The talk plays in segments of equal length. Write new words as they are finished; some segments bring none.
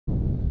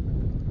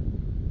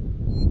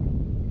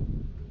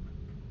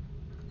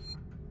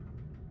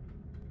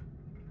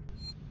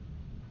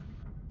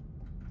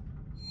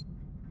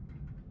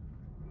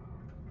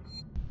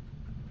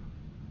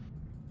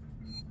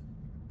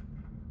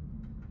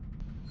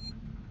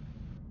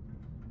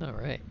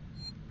Alright,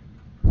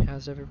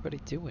 how's everybody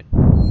doing?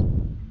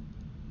 We're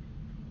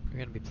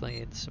gonna be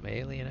playing some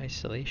Alien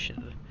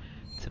Isolation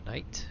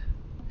tonight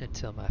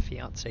until my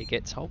fiance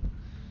gets home.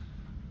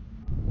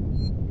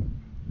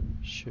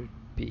 Should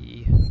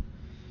be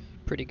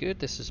pretty good.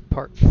 This is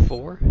part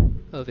 4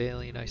 of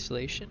Alien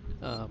Isolation.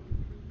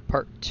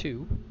 Part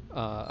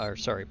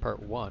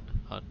 1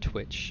 on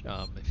Twitch.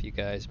 If you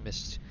guys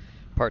missed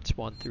parts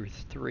 1 through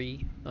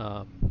 3,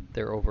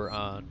 they're over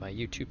on my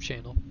YouTube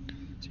channel,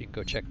 so you can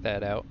go check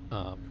that out.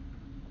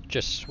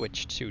 Just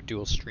switched to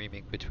dual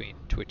streaming between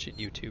Twitch and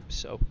YouTube,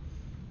 so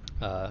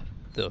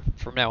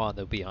from now on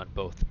they'll be on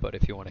both. But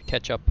if you want to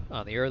catch up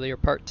on the earlier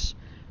parts,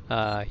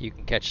 you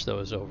can catch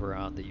those over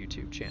on the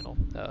YouTube channel.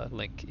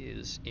 Link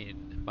is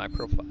in my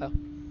profile.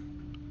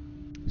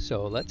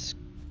 So let's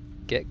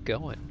get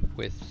going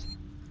with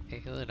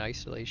Alien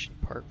Isolation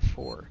Part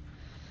 4.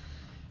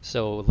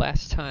 So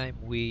last time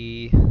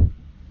we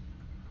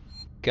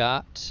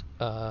got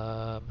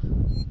our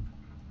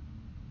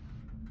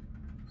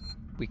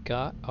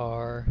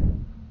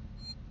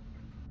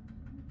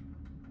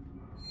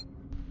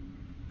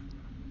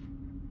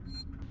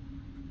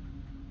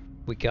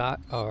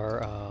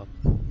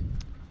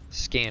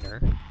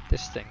scanner,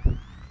 this thing,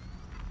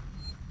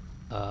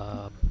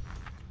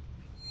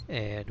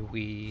 and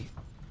we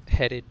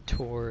headed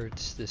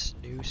towards this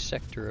new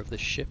sector of the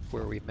ship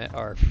where we met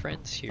our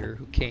friends here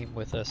who came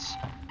with us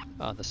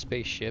on the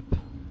spaceship,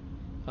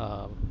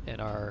 and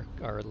our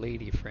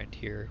lady friend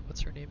here,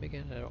 what's her name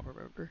again? I don't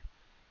remember.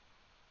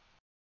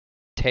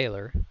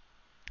 Taylor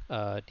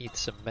needs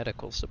some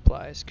medical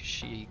supplies because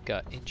she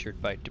got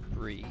injured by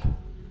debris.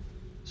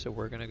 So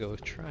we're gonna go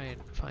try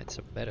and find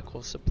some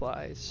medical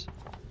supplies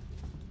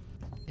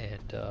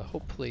and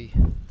hopefully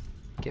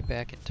get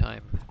back in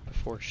time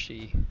before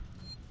she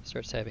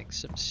starts having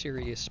some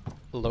serious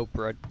low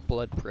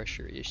blood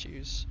pressure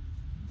issues,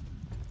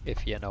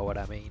 if you know what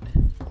I mean.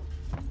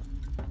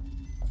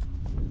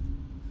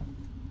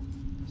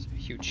 There's a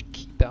huge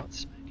keep out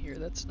sign here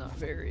that's not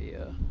very,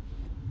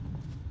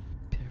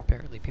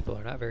 apparently people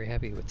are not very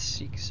happy with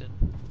Seegson.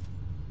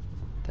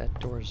 That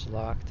door's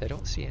locked. I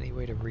don't see any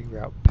way to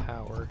reroute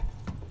power.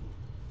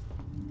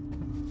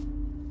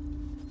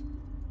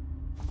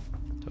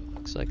 So it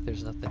looks like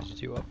there's nothing to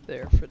do up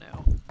there for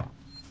now,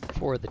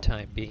 for the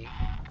time being.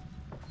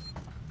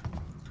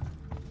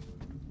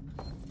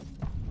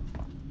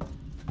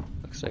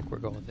 Looks like we're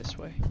going this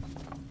way.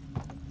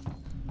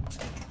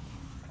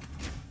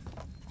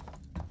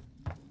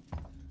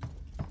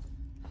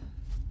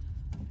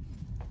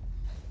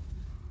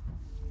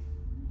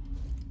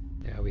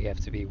 Now we have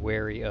to be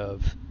wary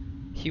of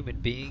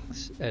human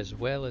beings as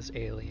well as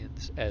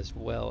aliens as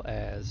well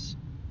as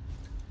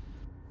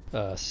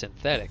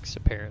synthetics,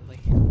 apparently.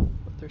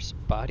 But there's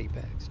some body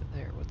bags in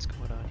there. What's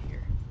going on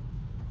here?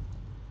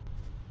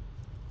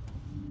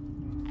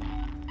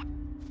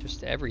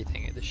 Just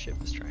everything in the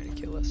ship is trying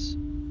to kill us.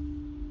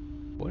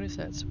 What is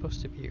that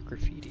supposed to be a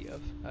graffiti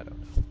of? I don't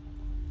know.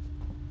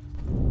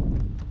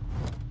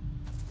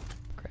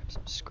 Grab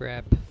some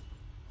scrap.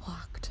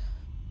 Locked.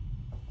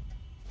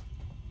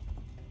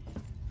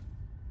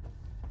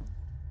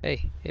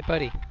 Hey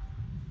buddy.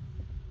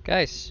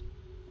 Guys,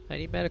 I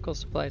need medical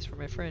supplies for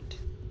my friend.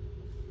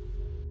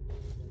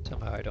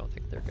 Somehow I don't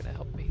think they're gonna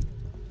help me.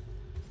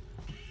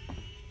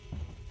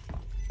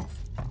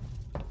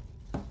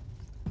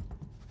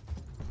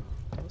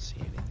 Don't see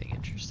anything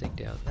interesting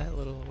down that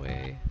little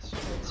way. So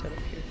let's head up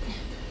here.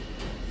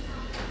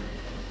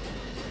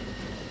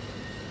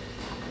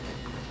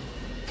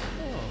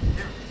 Oh.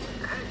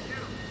 Hey,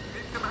 you!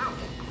 Need some help?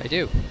 I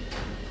do.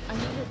 I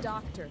need a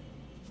doctor.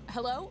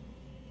 Hello?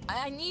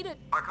 I need it.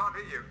 I can't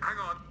hear you. Hang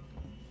on.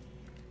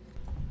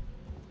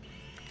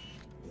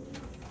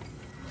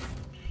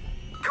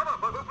 Come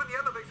on, I've opened the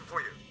elevator for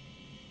you.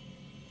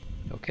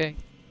 Okay,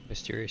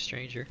 mysterious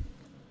stranger.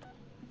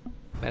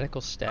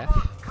 Medical staff.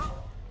 Come.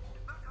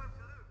 There's no time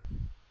to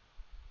lose.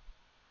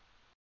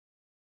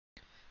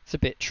 It's a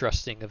bit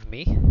trusting of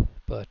me,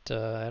 but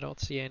I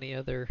don't see any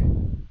other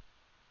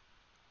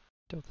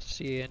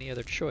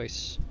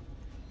choice.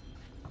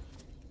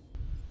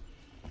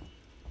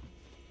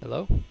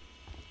 Hello?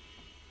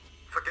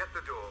 Forget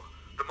the door.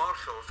 The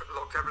marshals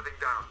locked everything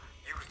down.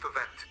 Use the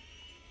vent.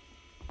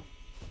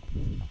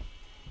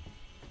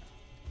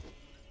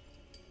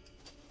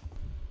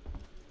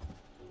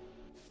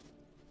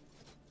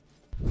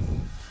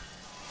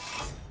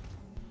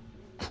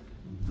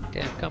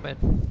 Okay, I'm coming.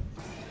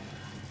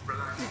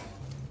 Relax.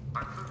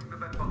 I'm closing the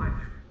vent behind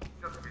you.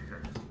 Just to be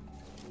safe.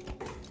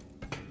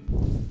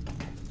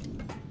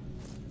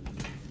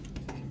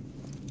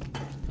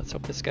 Let's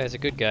hope this guy's a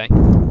good guy.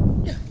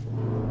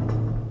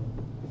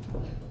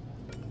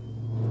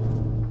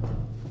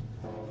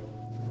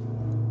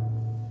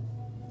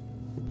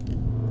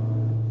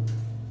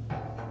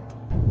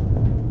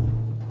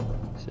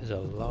 This is a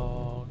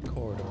long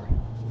corridor.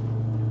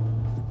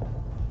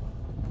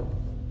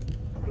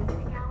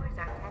 Visiting hours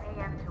are 10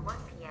 a.m. to 1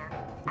 p.m.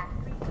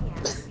 and 3 p.m.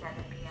 to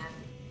 7 p.m.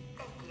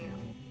 Thank you.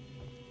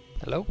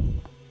 Hello?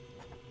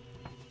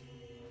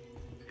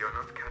 You're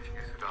not catching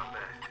us at our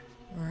best.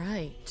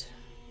 Right.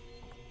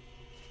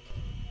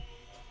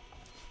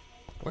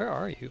 Where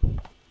are you?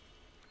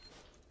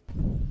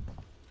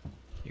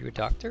 You a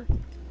doctor?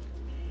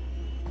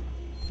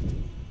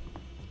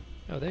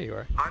 Oh, there you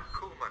are. I'm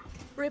Coolman.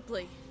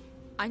 Ripley,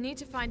 I need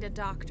to find a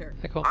doctor.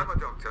 Hi, I'm Coleman. a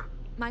doctor.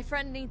 My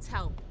friend needs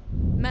help.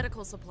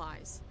 Medical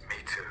supplies. Me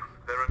too.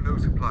 There are no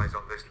supplies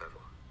on this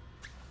level.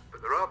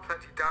 But there are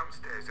plenty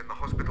downstairs in the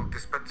hospital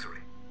dispensary.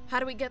 How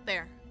do we get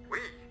there? We?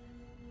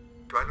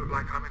 Do I look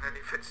like I'm in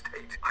any fit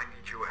state? I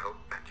need your help,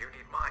 and you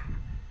need mine.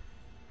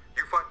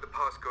 You find the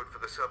passcode for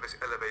the service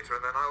elevator,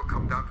 and then I'll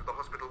come down to the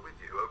hospital with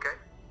you, okay?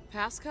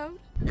 Passcode?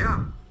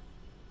 Yeah.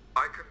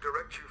 I can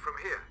direct you from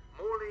here.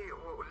 Morley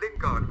or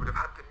Lingard would have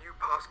had the new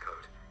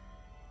passcode.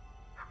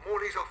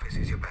 Morley's office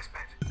is your best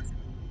bet.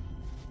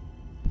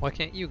 Why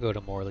can't you go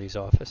to Morley's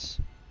office?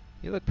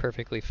 You look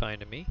perfectly fine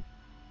to me.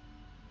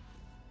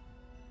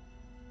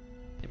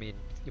 I mean,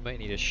 you might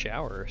need a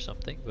shower or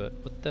something, but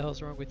what the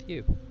hell's wrong with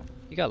you?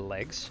 You got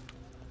legs.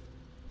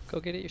 Go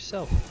get it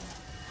yourself.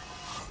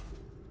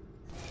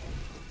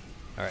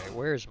 Alright,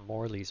 where's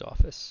Morley's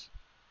office?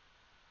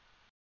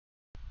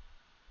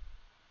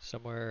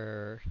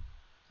 Somewhere...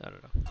 I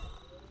don't know.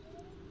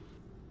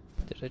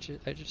 Did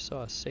I just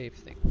saw a save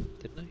thing,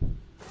 didn't I?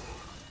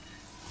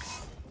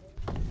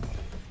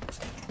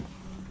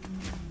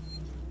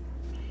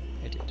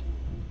 I did.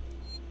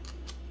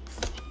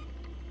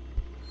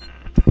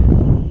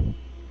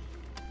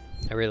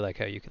 I really like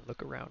how you can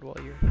look around while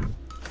you're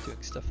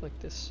doing stuff like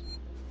this.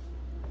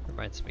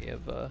 Reminds me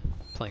of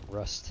playing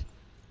Rust.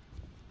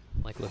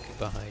 Like looking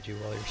behind you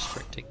while you're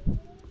sprinting.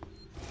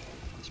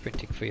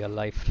 Sprinting for your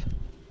life.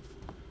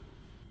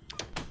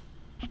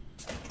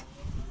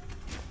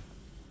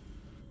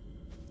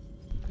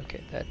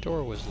 Okay, that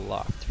door was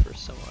locked for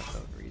some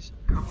unknown reason.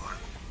 Come on.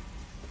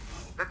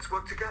 Let's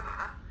work together,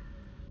 huh?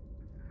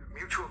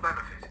 Mutual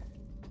benefit.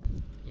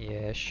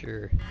 Yeah,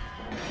 sure.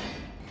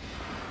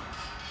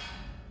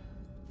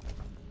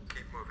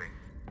 Keep moving.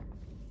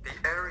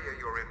 The area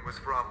you're in was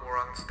for our more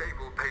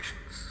unstable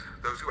patients.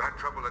 Those who had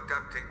trouble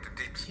adapting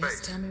to deep space.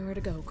 Just tell me where to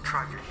go,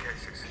 Carl. Tragic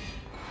cases.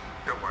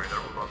 Don't worry, they're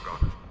all long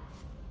gone.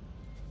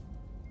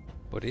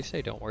 What did he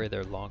say? Don't worry,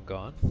 they're long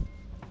gone?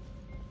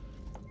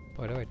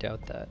 Why do I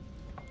doubt that?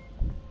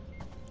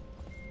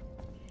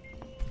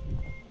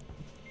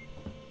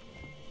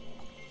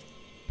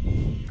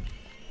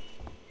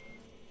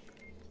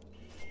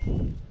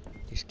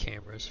 These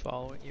cameras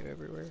following you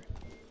everywhere.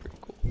 Pretty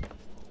cool.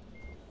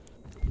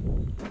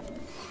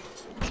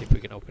 See if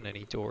we can open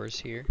any doors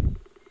here.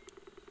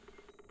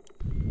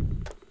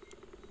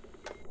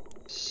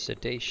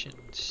 Sedation,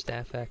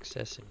 staff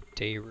access, and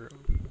day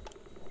room.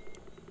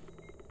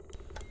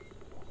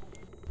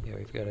 Yeah,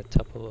 we've got a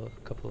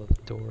couple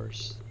of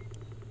doors.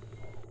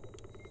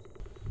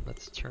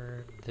 Let's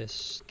turn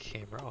this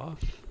camera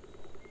off.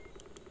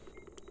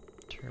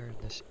 Turn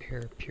this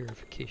air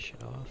purification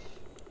off.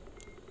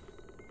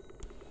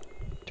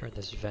 Turn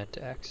this vent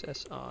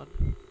access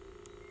on.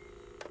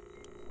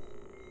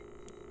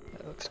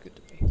 That looks good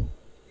to me.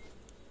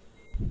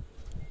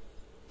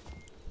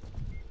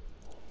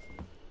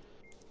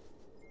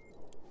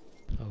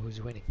 Oh,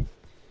 who's winning?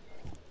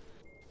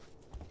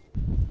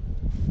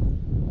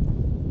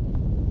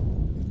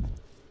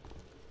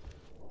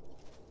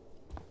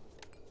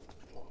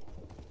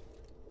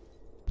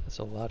 That's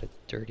a lot of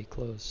dirty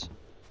clothes.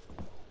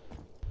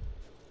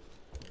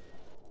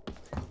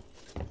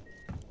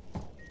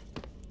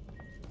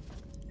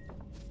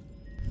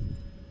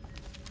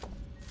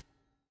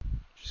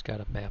 Just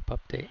got a map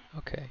update.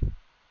 Okay.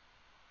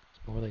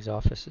 Morley's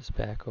office is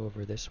back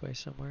over this way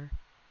somewhere.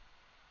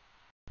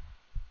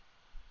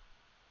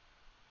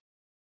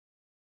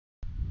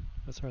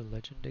 What's our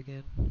legend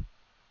again?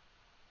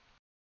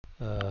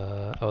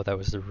 Oh, that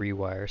was the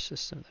rewire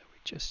system that we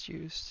just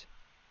used.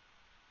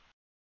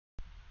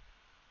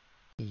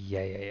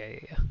 Yeah.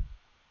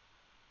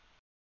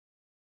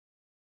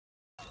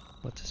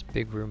 What's this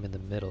big room in the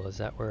middle? Is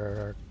that where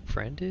our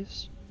friend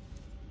is?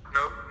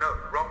 No,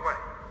 wrong way.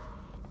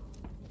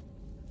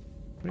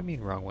 What do you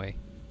mean wrong way?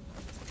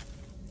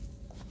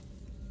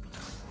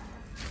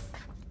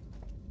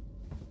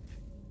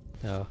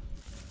 No.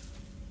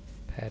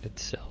 Padded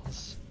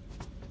cells.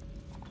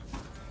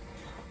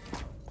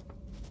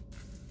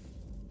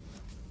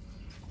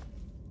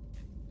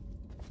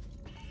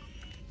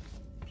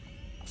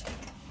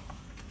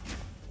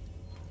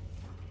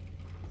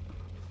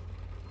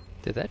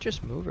 Did that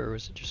just move or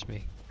was it just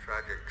me?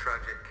 Tragic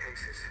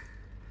cases.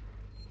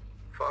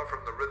 Far from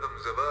the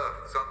rhythms of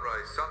Earth,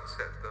 sunrise,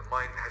 sunset, the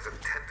mind has a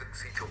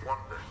tendency to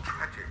wander.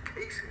 Tragic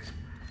cases.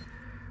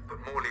 But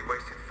Morley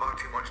wasted far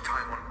too much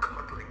time on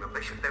coddling them.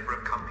 They should never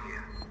have come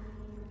here.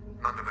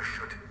 None of us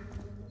should.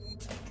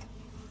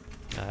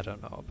 I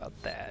don't know about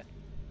that.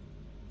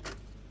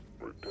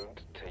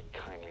 Don't take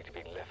kindly to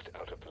be left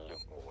out of the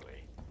loop,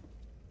 Morley.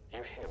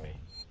 You hear me?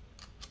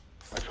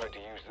 I tried to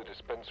use the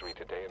dispensary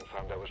today and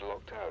found I was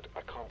locked out.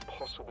 I can't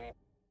possibly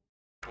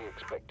be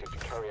expected to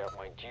carry out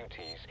my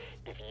duties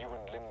if you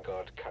and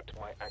Lingard cut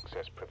my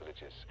access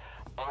privileges.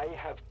 I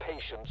have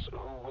patients who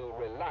will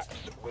relax collapse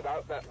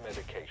without that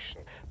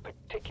medication,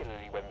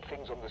 particularly when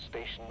things on the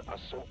station are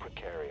so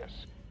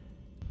precarious.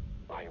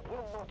 I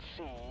will not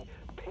see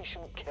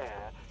patient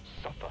care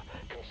suffer.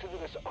 Consider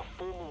this a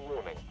formal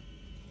warning.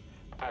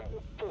 And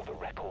for the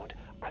record,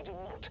 I do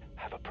not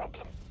have a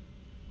problem.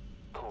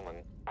 Coleman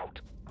out.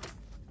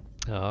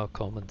 Oh,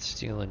 Coleman's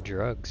stealing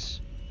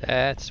drugs.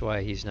 That's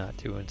why he's not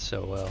doing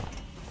so well.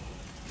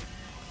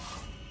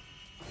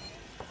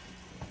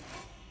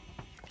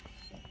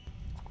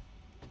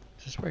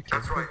 Is this where I came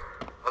That's from? right.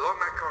 Along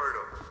that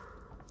corridor.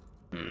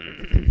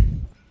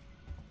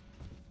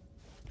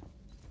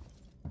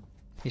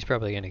 He's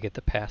probably gonna get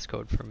the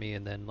passcode from me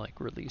and then like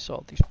release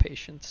all these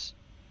patients.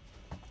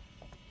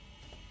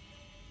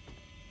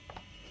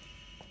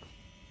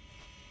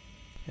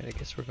 And I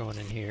guess we're going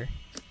in here.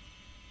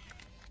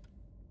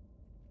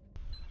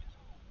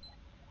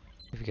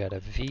 We've got a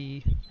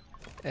V,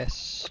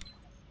 S,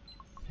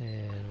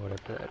 and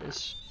whatever that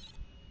is.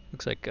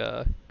 Looks like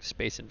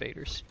Space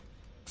Invaders.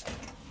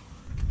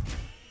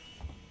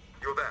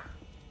 You're there.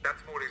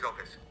 That's Morley's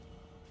office.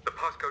 The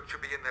passcode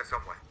should be in there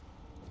somewhere.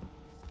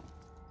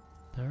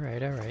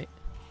 Alright, alright.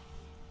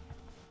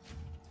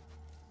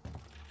 Let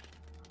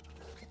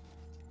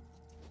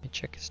me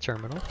check his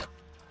terminal.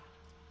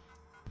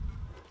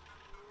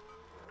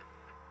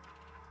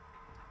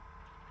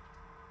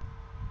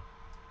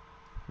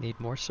 Need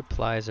more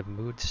supplies of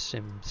mood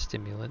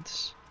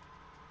stimulants.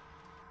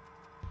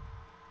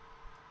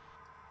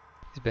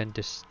 He's been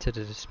to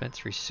the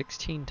dispensary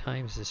 16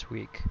 times this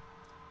week.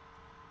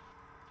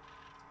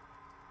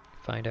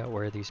 Find out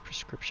where these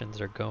prescriptions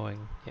are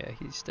going. Yeah,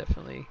 he's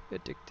definitely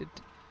addicted.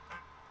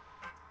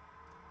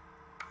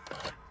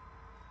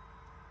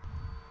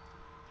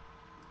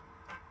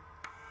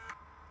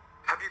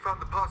 Have you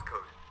found the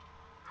passcode?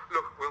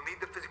 Look, we'll need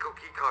the physical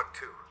keycard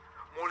too.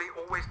 Morley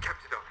always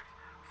kept it on him.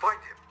 Find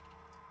him.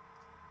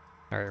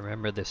 Alright,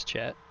 remember this,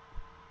 chat.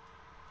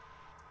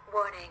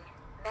 Warning.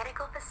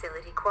 Medical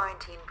facility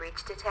quarantine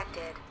breach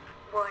detected.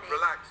 Warning.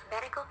 Relax.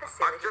 Medical I'm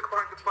facility just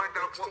trying to find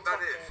out quarantine what breach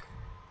that is. detected.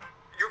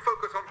 You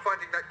focus on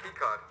finding that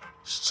keycard.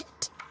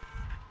 Shit.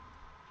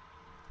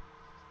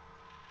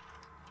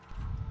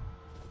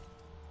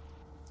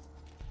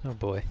 Oh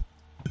boy.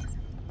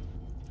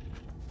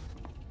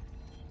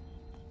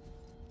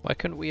 Why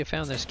couldn't we have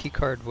found this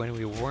keycard when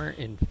we weren't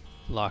in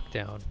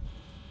lockdown?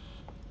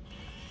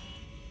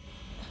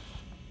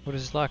 What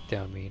does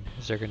lockdown mean?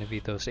 Is there gonna be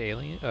those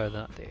aliens?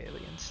 Not the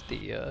aliens.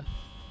 The,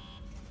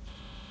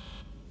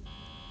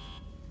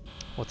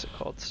 what's it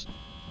called?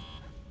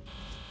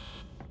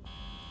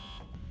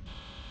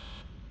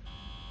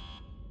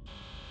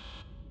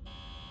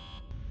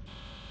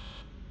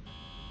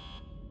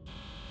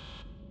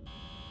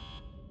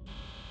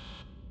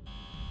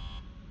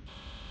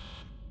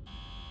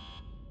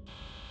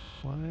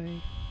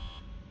 Why?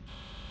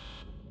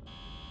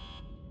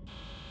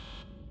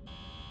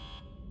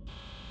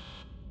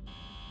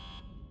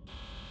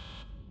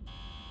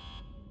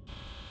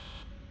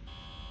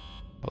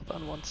 Hold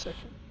on 1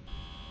 second.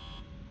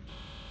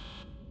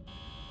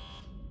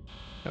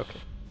 Okay.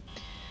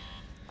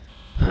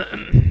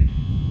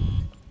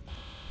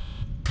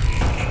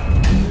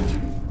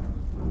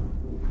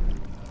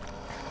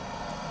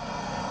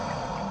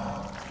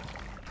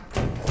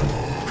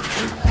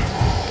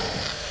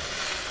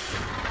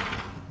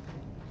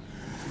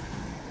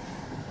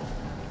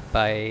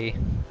 Bye.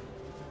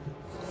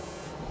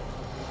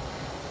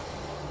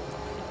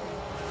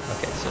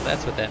 Okay, so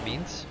that's what that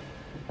means.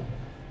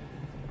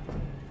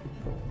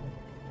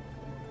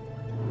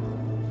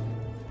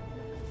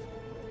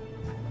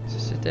 Is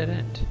this a dead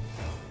end?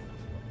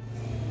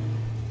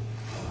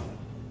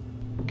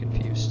 I'm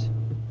confused.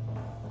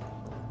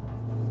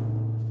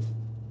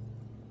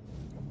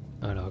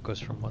 Oh no, it goes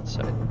from one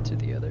side to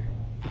the other.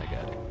 I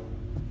got it.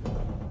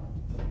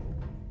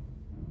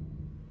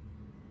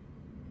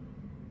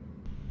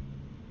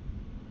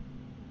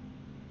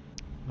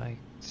 My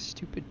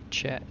stupid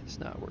chat is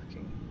not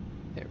working.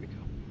 There we go.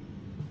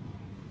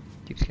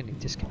 Keeps getting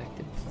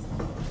disconnected.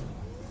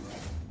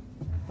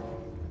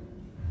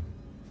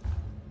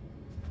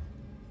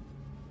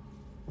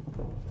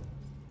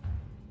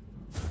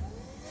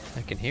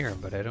 I can hear him,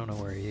 but I don't know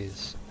where he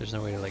is. There's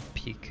no way to like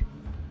peek.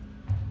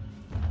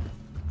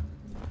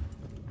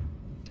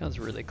 Sounds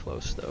really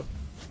close though.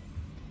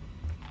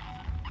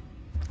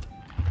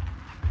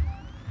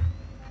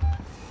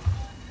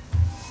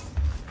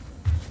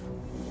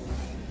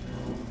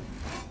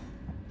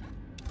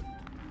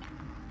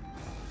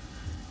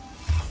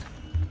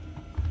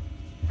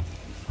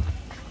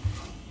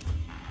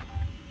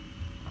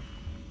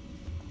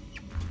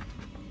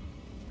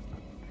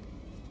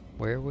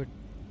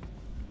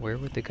 Where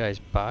would the guy's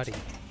body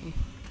be?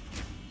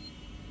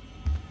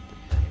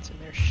 It's in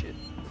there, shit.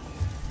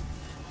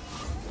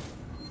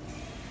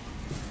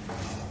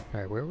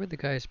 Alright, where would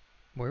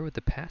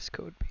the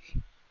passcode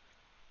be?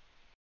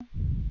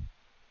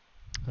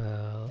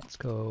 Let's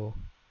go.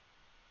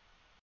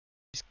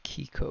 His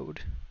key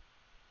code.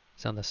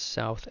 It's on the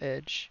south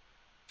edge.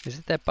 Is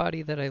it that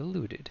body that I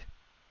looted?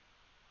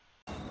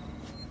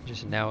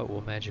 Just now it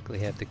will magically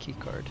have the key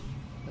card.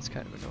 That's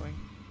kind of annoying.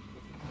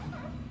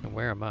 And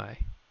where am I?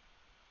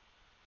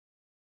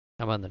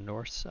 I'm on the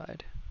north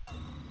side.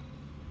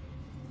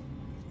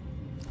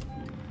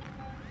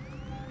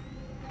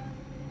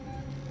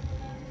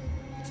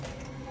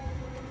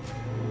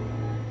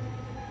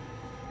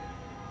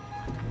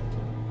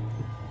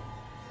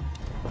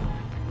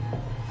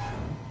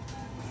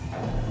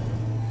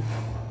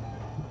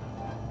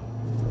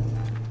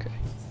 Okay.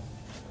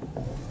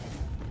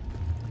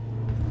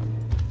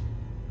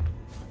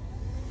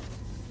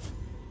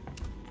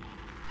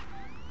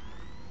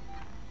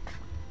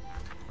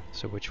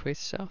 So which way's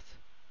south?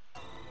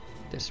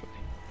 This way.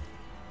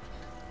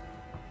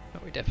 No,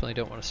 we definitely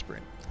don't want to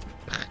sprint.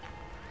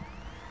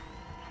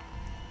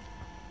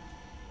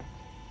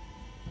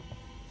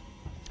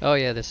 Oh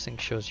yeah, this thing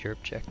shows your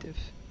objective.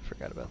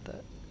 Forgot about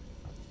that.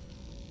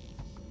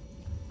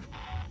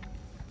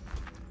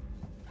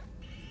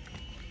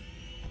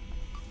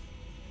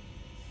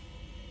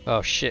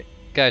 Oh shit.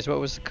 Guys, what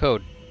was the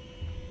code?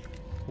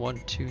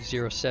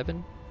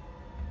 1207?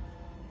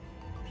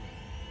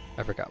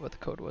 I forgot what the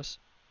code was.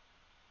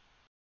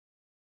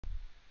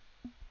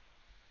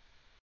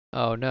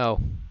 Oh no.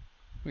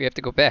 We have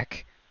to go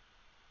back.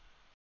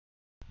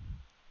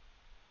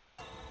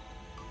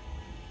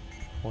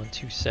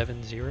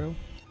 1270?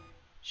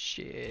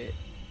 Shit.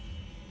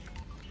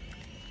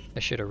 I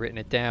should have written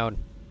it down.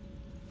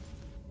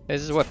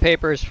 This is what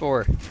paper is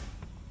for.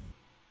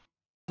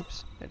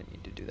 Oops, I didn't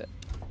mean to do that.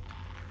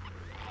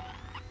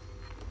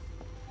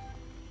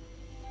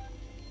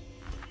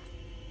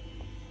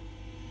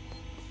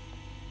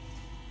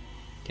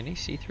 Can he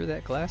see through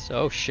that glass?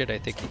 Oh shit, I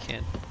think he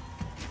can.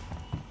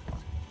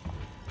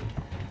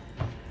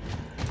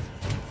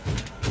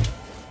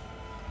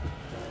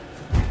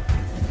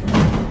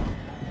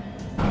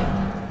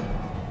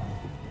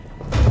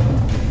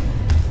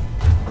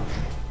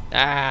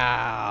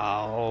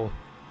 Ow!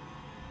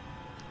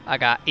 I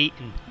got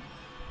eaten.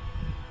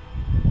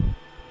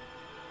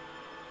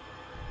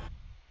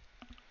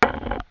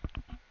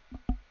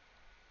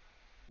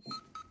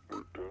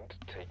 Don't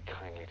take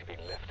kindly to be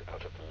left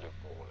out of the loop,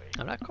 Morley.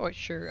 I'm not quite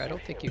sure. I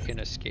don't think you can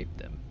escape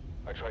them.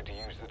 I tried to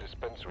use the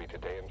dispensary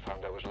today and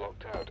found I was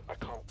locked out. I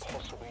can't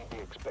possibly be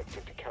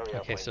expected to carry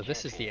out Okay, my so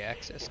this is the duties.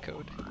 access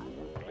code.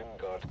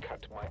 Lingard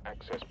cut my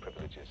access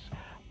privileges.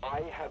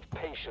 I have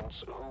patients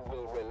who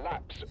will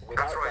relapse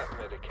without That's right. that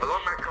medication.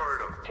 Along that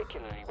corridor.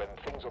 Particularly when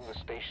things on the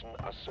station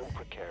are so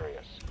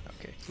precarious.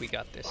 Okay, we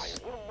got this.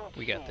 I will not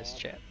We got see this,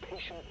 chat.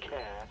 Patient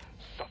care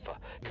suffer.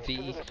 V.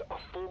 Consider this a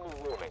formal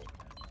warning.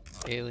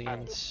 And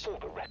Aliens. for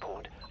the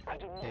record, I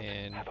do not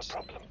And have a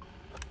problem.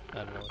 I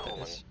don't know what that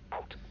Coleman is.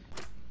 out.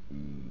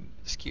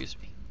 Excuse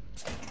me.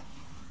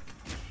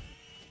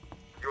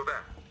 You're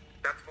there.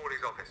 That's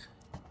Morley's office.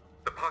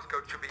 The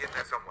passcode should be in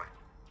there somewhere.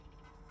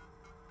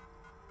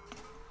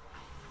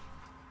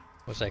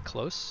 Was I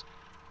close?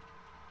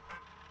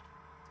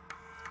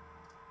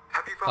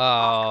 Have you Oh,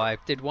 found I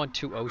did the passcode?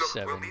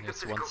 1207. Look, we'll need the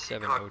It's physical key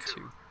card 1702.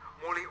 too.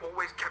 Morley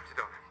always kept it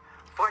on him.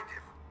 Find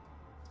him.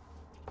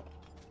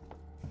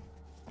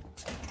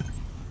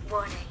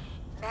 Warning.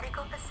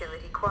 Medical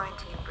facility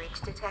quarantine breach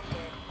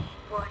detected.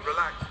 Warning.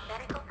 Relax.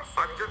 Medical I'm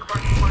facility. just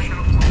trying to find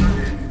out what that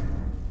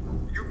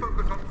is. You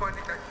focus on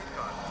finding that key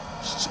card.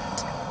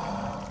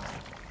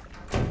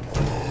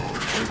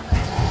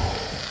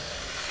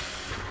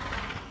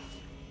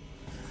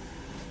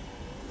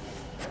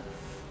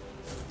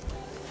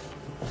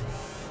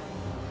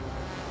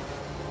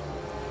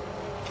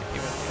 He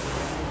went the other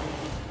way.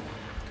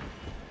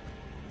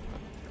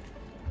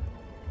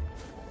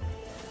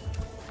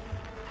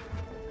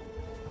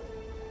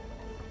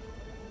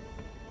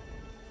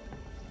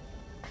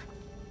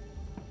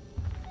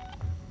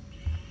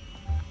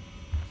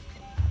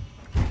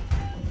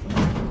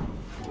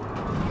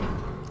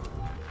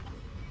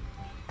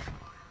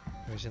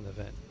 He's in the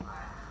vent.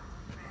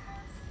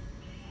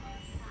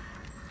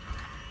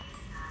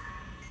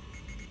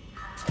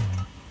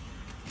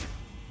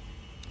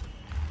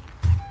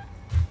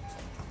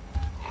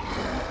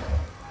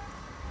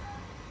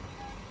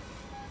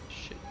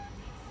 Shit.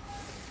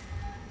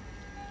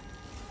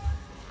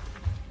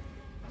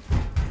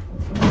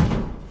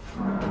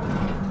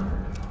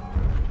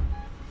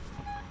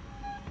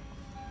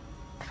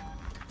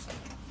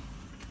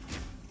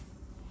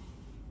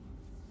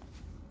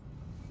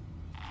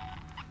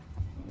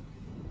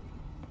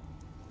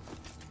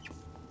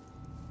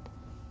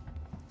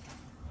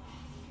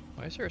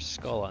 Why is there a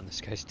skull on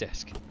this guy's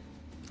desk?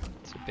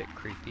 It's a bit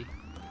creepy.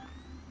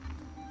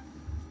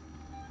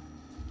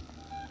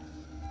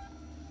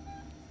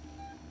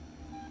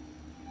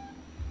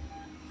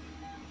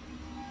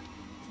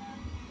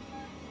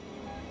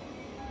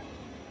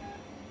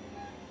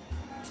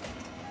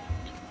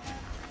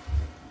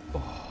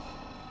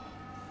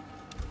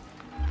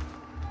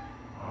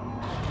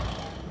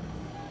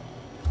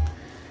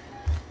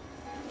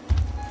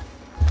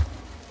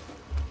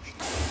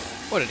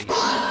 What did he?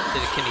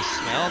 Can he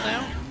smell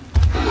now?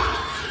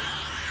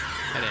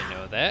 I didn't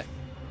know that.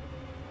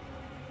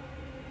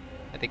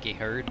 I think he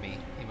heard me.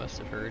 He must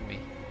have heard me.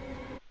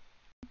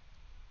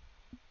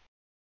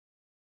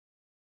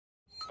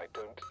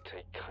 don't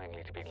take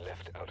kindly to be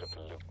left out of the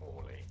loop,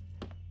 Morley.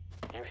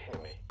 You hear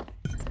me?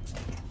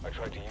 I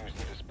tried to use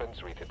the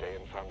dispensary today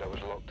and found I was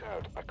locked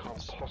out. I can't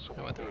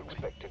possibly be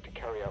expected to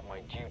carry out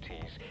my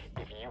duties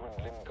if you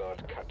and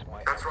Lingard cut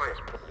my That's right.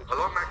 access privileges.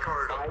 Along that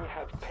corridor. I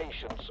have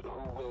patients who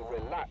will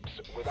relapse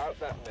without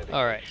that medication.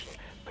 All right.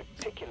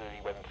 Particularly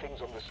when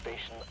things on the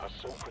station are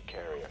so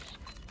precarious.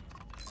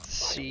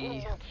 See, I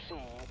will not see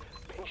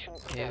patient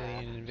care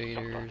alien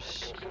invaders.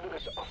 suffer. Consider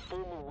this a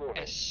formal warning.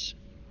 Yes.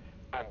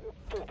 And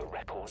for the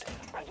record,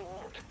 I do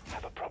not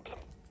have a problem.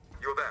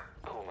 You're there.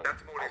 Coleman,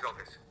 That's Morley's out.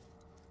 office.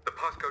 The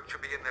passcode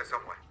should be in there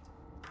somewhere.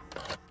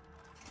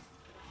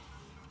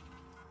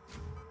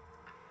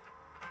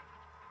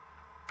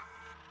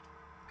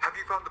 Have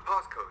you found the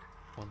passcode?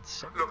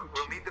 172. Look,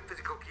 we'll need the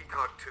physical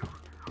keycard too.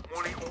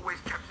 Morley always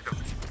kept it up.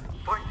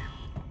 Find him.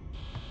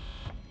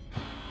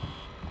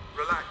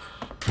 Relax.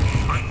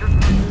 I'm just trying to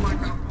find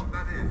out what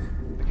that is.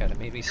 We gotta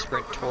maybe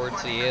sprint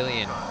towards the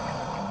alien.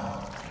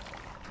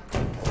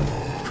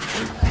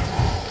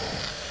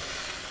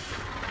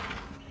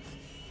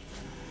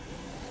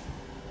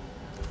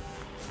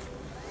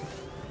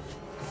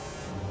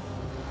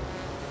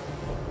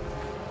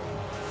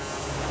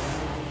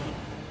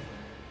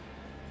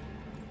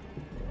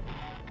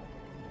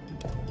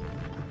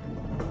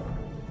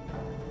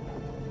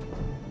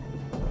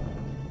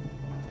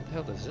 Where the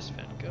hell does this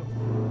vent go?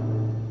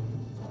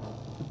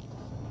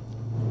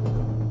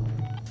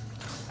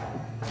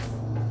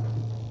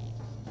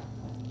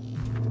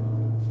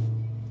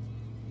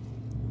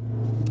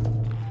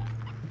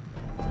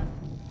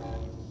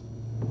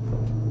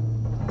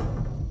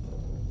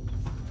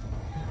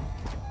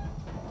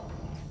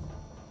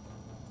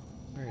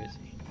 Where is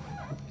he?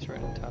 He's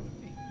right on top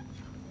of me.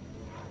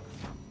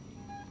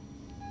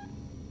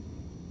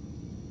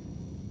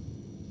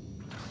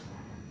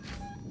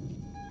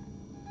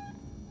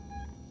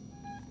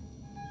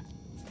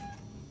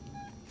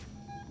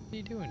 What are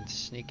you doing,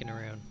 sneaking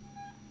around?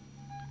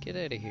 Get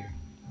out of here.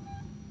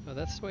 Oh,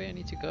 that's the way I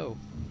need to go.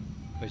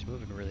 Oh, he's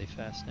moving really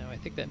fast now. I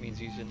think that means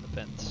he's in the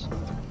fence.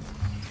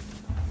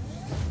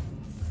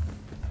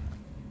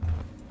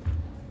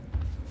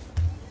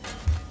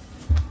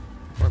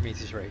 Or means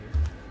he's right here.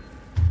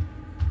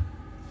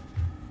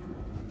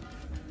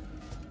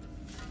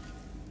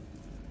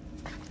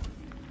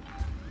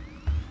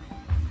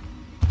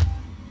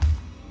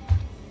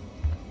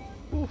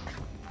 Oof.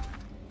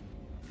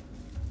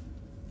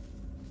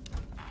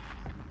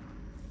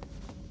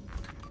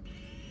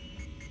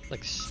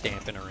 Like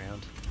stamping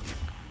around.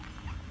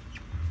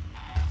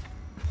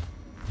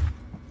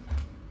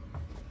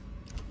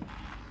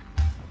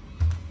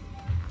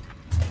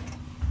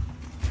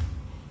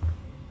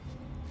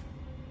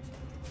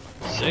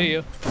 See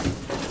ya.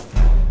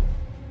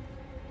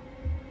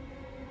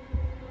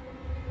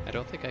 I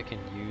don't think I can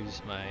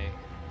use my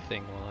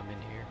thing while I'm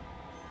in here.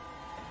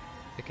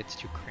 I think it's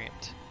too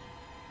cramped.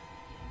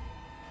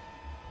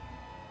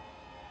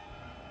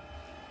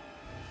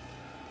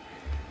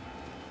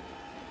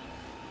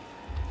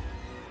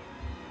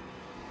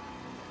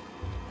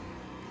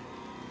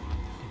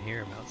 I can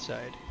hear him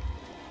outside.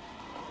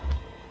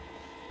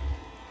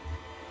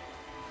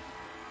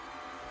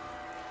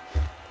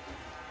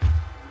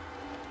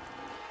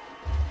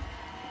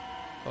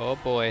 Oh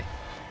boy.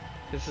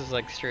 This is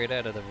like straight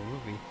out of the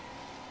movie.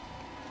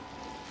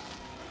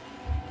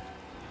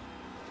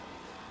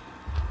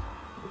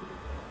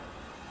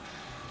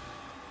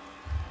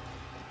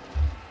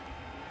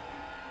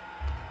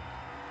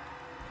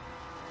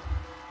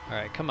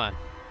 Alright, come on.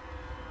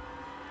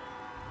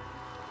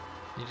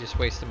 You're just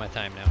wasting my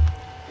time now.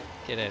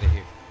 Get out of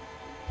here.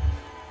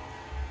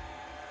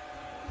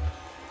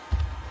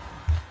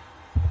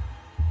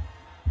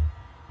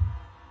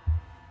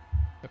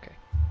 Okay.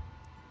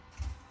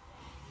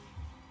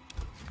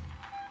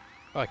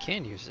 Oh, I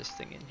can use this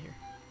thing in here.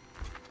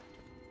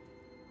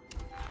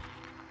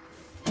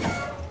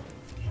 God,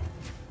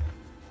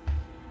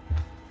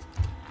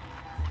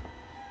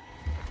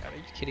 are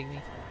you kidding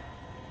me?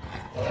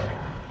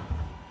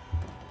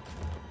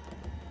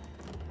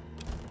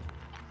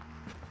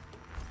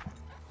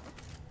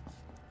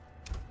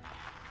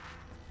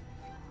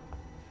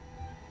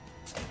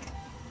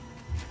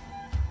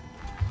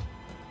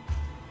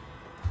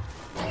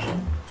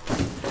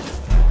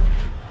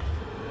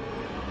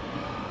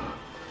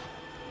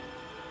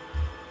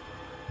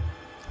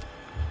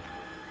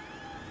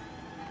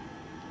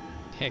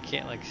 I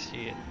can't like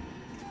see it.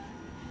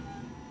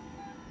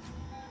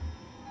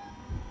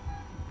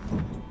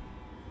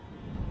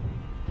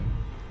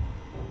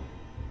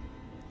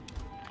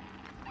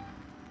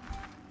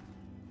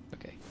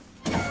 Okay.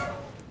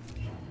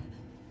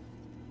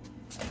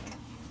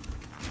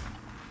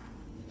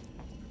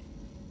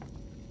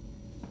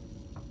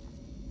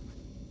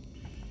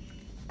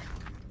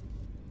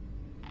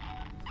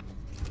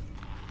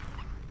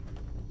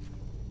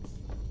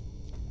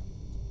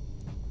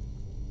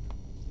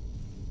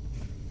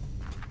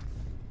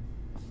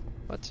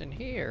 What's in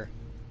here?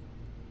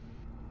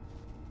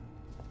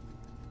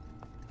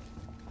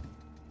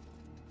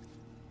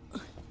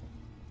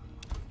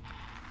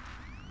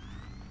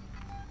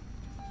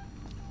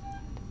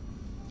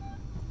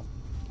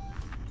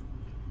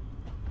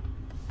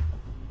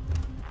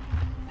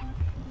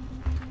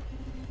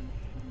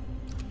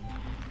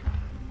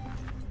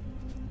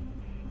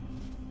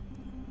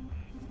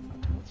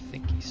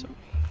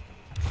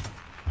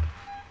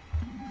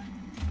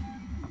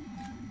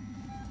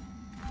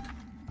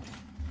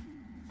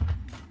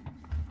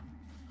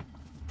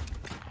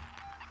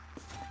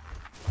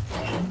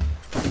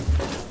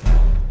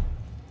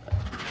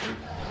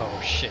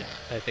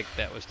 think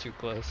that was too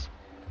close.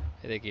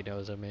 I think he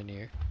knows I'm in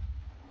here.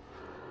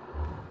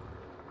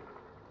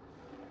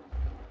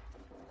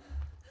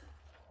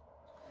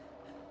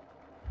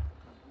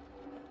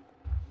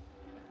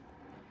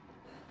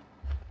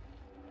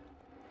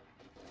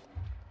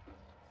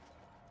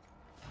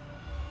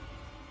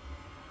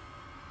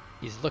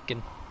 He's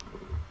looking.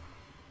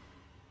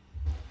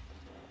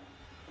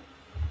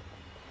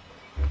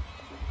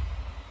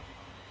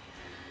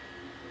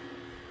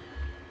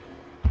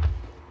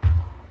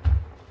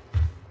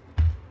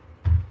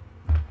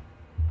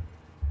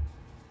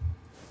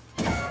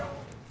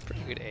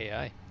 Pretty good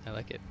AI. I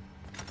like it.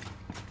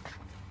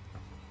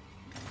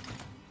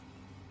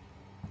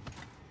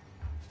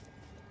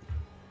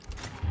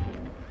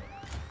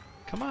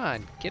 Come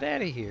on, get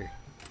out of here.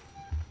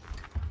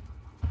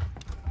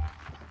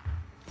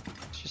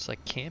 It's just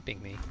like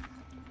camping me.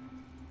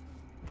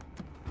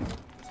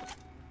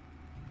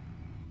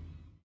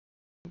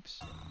 Oops.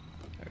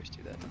 I always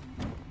do that.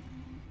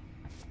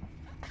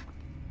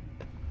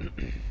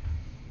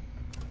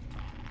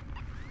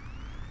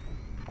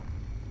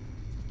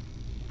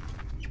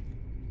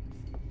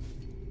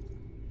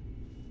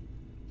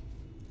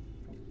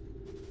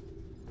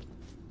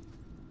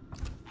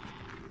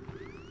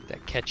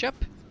 That ketchup?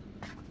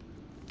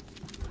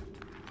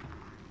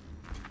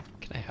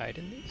 Can I hide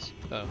in these?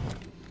 Oh,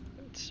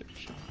 let's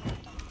search.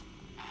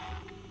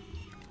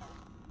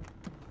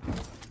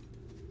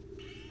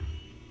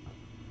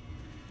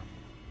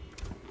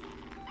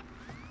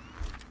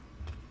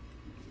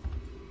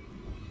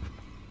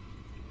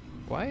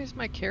 Why is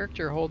my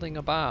character holding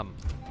a bomb?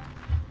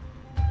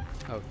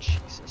 Oh,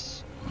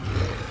 Jesus.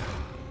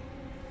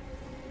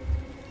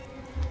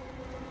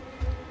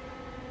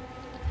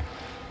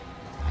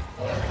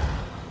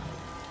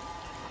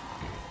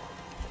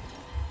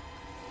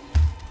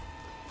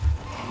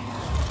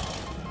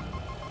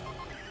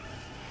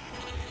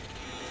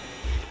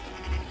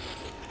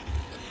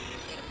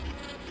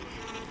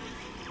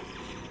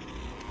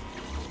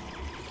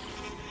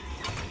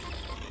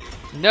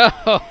 No!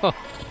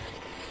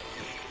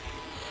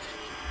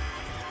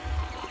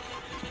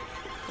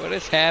 What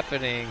is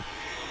happening?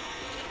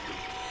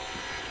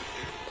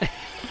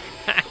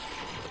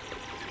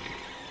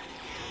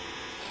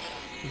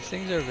 These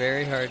things are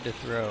very hard to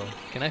throw.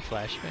 Can I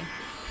flashbang?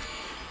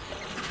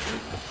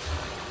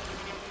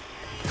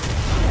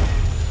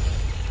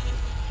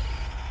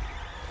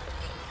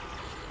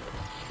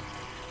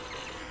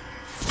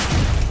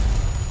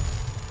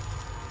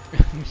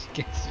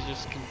 It's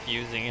just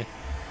confusing it.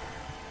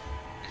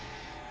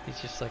 He's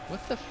just like,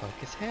 what the fuck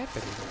is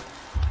happening?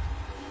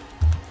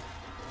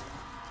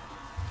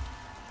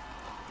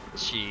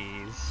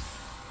 Jeez.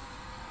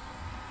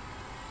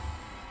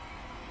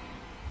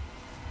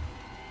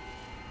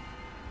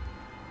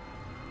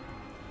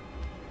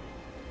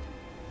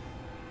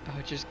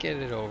 Oh, just get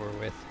it over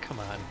with. Come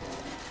on.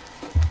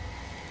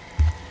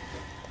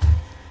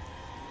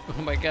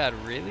 Oh my god,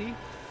 really?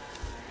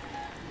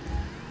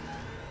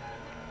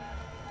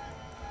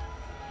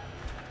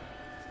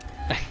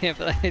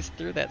 I just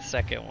threw that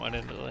second one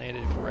and it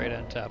landed right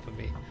on top of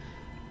me.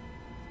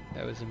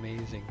 That was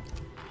amazing.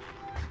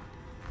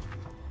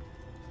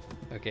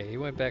 Okay, he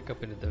went back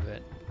up into the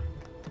vent.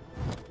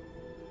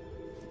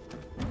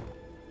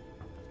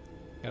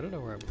 I don't know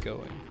where I'm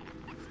going.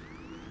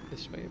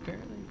 This way,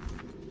 apparently.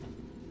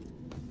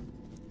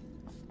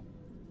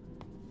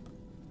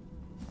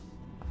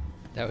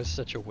 That was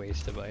such a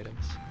waste of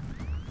items.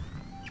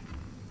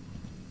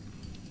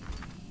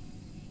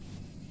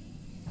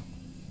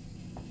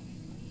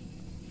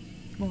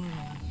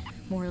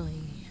 Morley.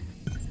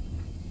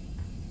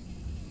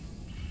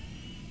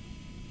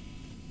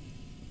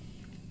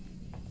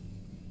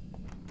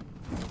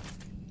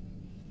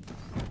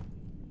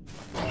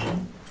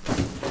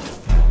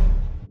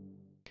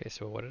 Okay,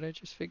 so what did I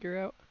just figure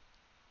out?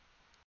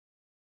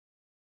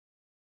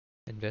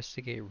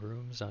 Investigate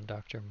rooms on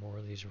Dr.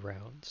 Morley's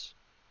rounds.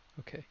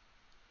 Okay.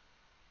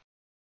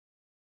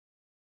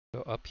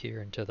 Go up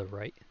here and to the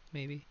right,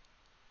 maybe?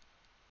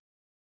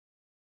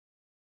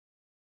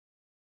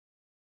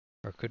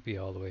 Or it could be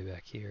all the way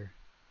back here.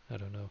 I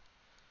don't know.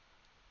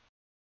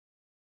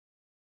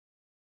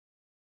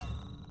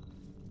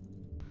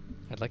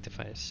 I'd like to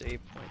find a save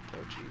point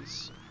though,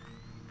 jeez.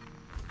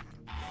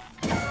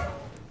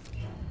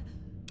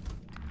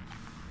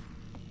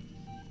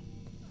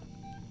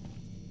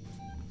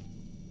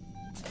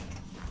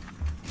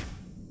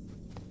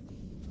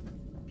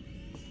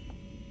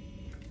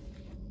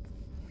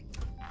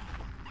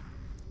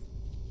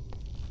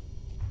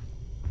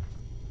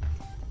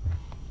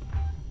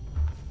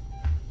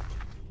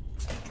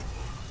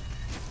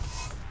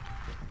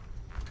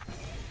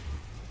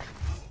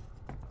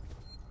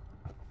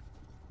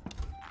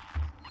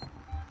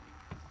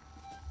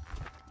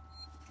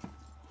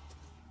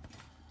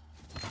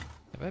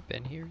 Have I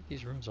been here?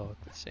 These rooms all look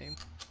the same.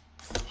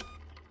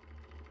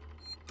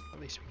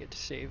 At least we get to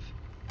save.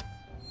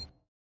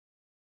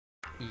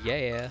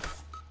 Yeah.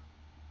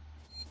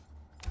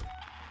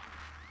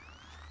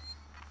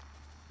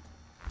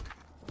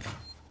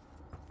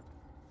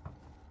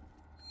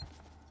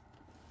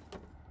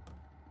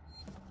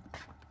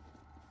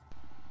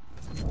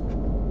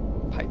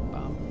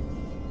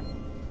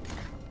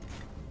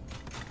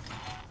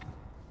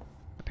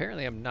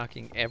 Apparently I'm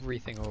knocking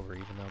everything over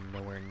even though I'm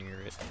nowhere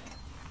near it.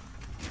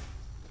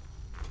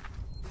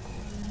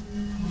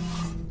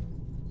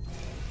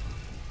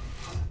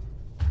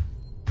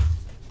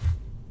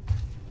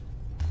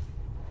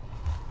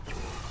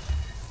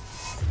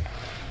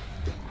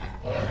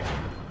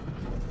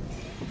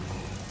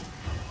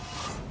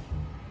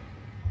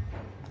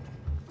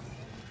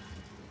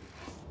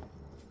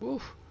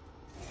 Oof.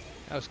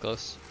 That was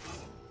close.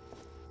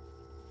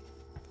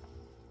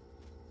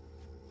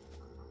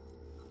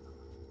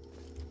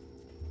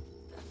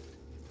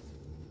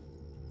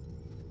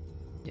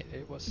 Yeah,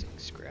 it was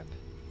scrap.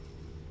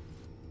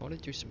 I want to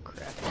do some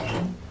crap.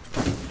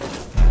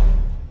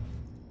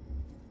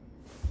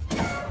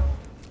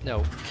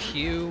 No,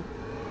 Q.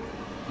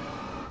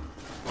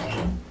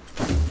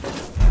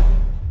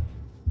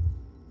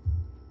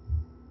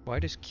 Why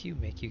does Q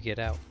make you get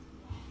out?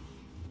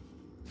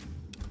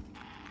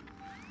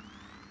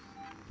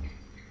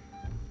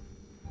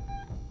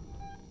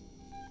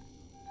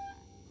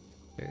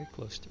 Very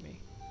close to me.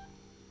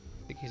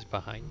 I think he's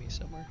behind me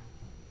somewhere.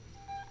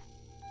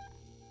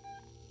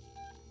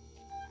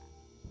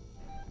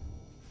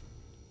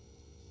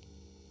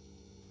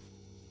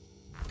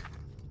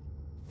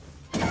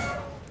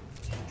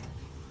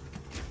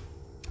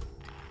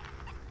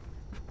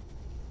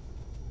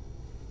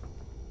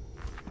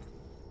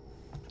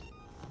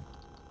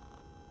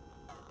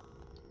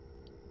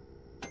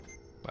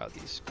 Wow,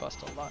 these cost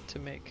a lot to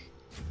make.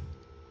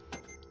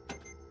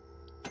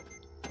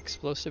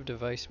 Explosive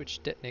device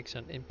which detonates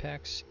on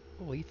impacts,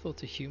 lethal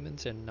to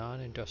humans and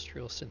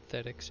non-industrial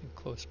synthetics in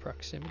close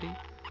proximity.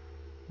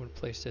 When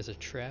placed as a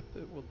trap,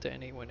 it will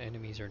detonate when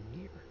enemies are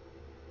near.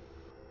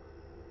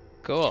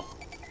 Cool.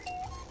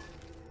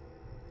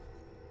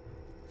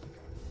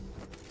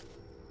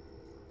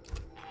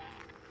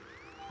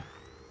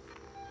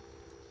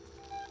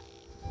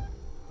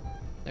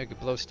 I could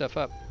blow stuff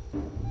up.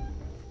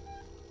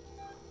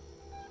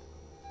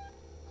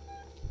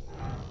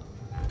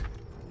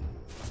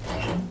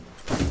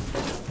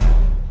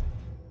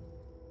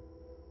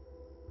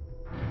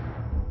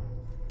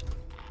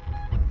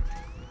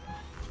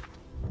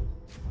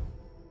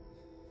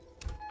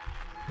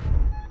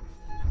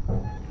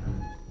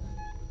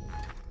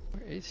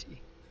 Where is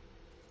he?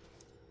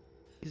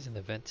 He's in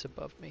the vents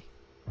above me.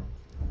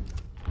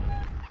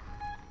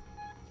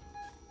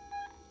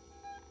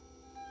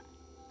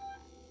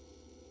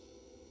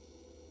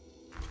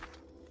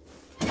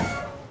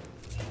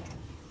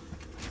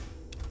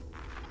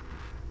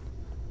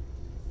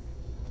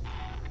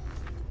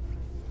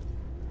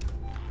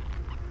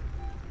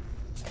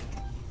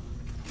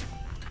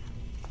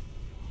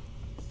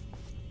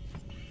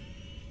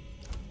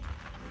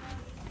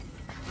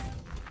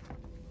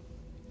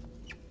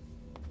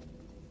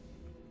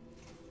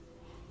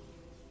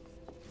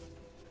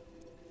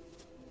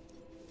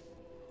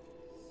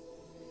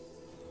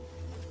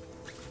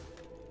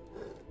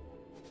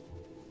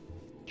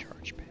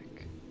 Charge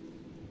pack.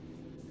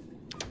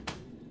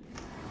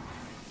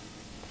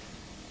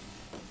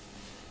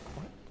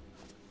 What?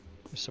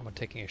 There's someone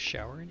taking a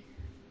shower in here?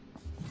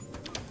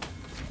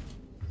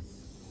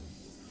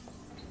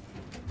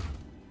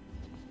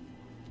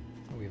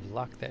 Oh, we've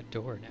locked that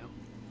door now.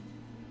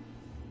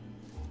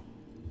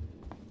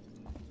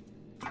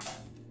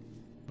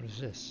 What is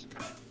this?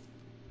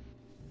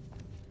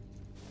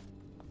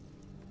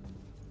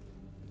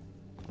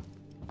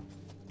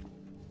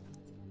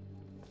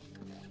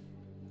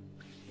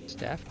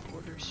 Staff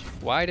quarters.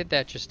 Why did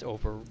that just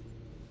over...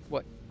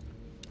 What?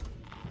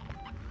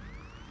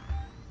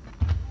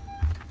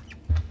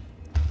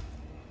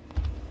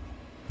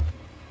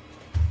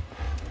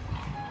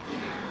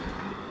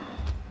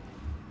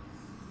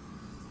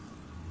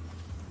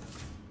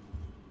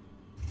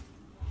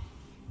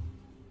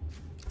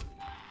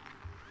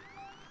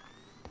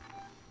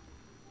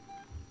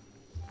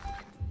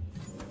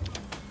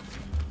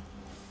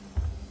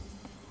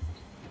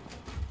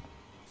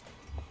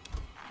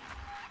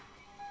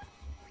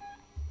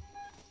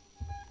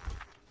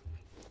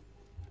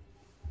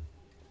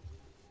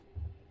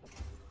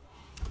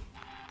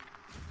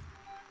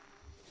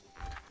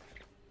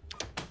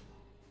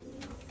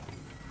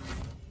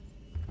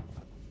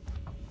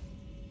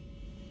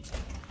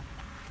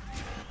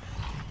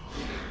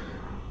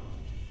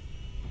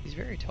 He's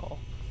very tall.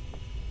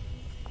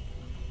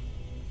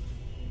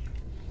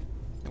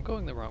 I'm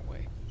going the wrong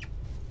way.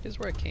 This is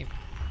where I came from.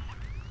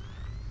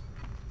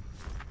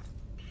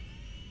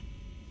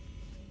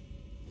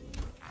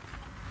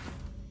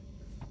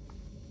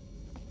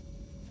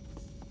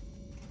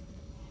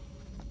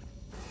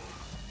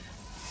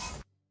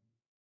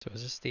 So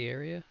is this the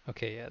area?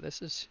 Okay, yeah,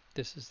 this is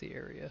the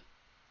area.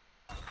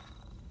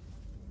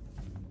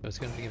 It's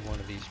gonna be in one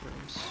of these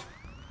rooms.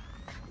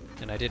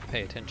 And I did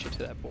pay attention to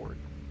that board,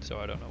 so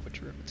I don't know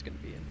which room it's gonna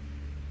be in.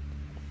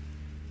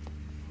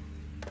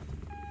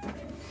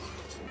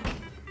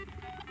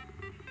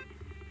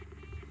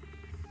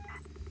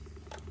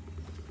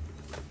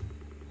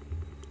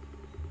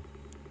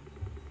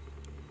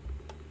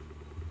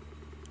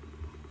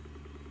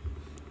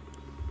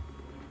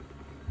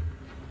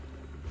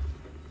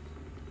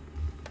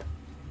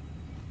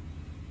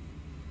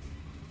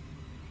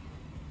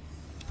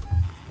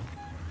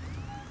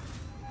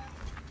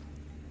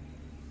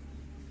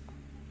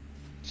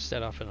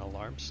 set off an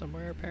alarm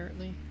somewhere,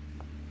 apparently.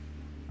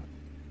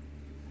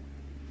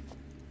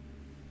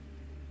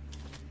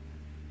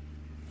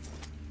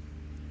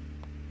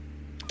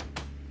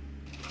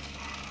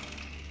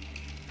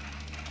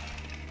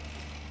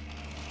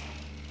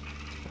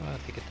 Oh,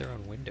 they get their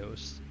own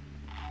windows.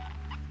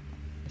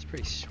 That's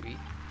pretty sweet.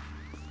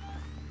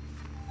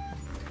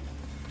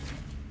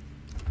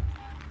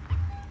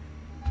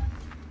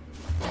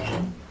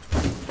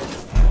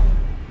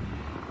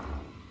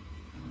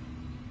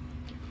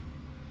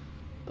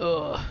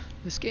 Ugh,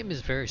 this game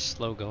is very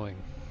slow going.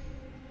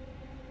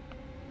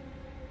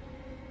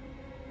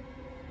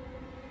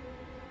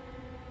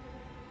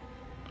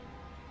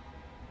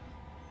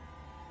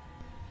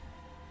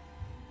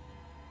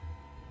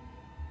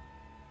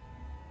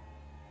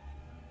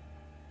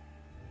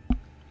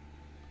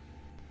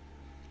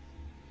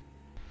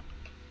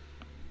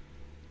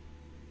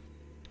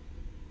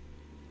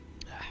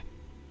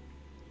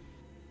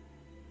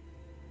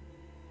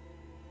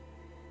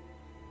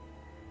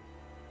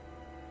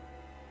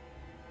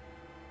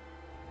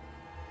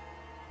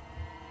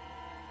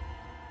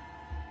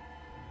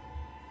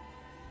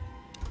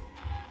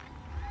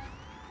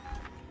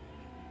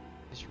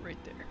 He's right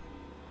there.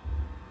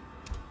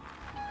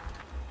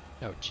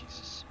 Oh,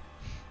 Jesus.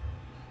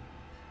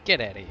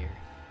 Get out of here.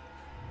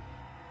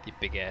 You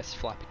big ass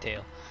floppy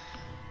tail.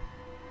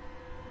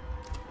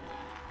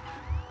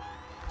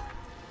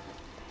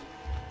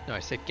 No, I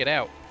said get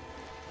out.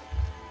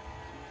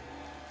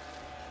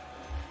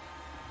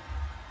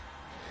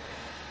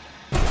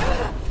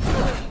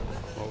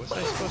 What was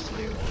I supposed to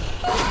do?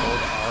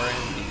 Hold R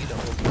and D to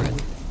hold breath.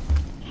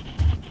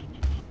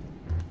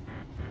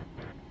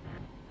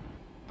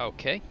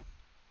 Okay.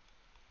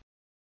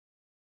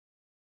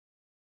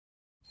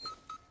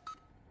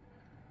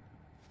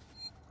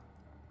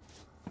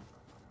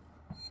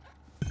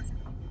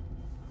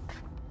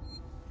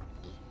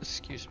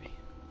 Excuse me.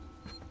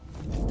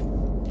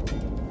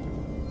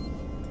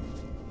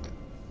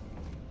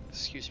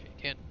 Excuse me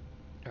again.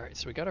 Alright,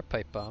 so we got our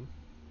pipe bomb.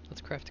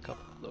 Let's craft a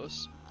couple of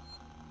those.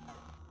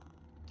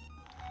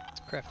 Let's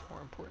craft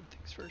more important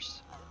things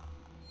first.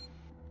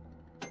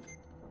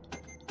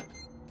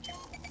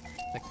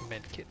 Like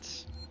med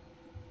kits.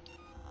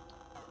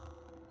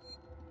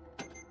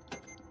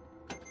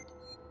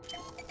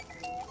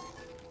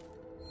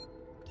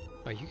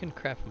 Oh, you can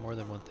craft more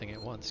than one thing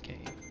at once, can't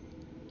you?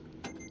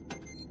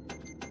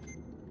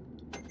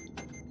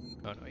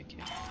 Oh no, you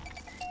can't.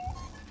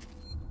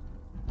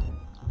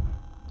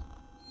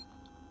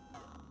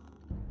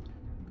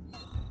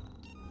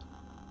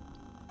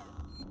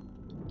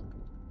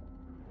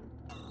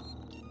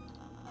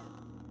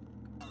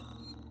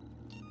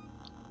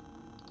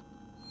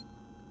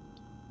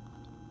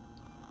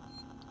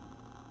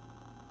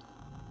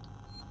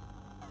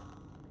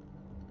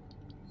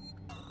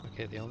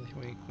 Okay, the only thing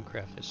we can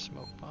craft is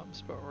smoke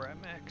bombs, but we're at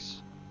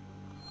max.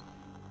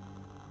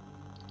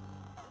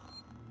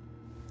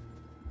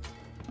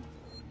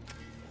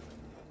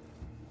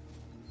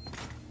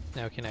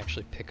 Now we can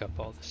actually pick up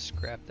all the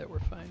scrap that we're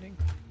finding.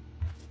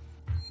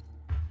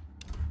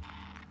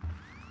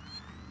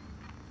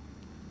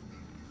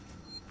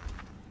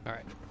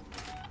 Alright.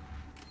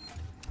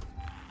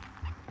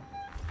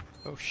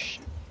 Oh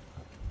shit.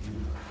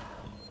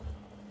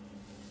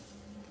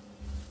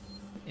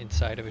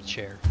 Inside of a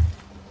chair.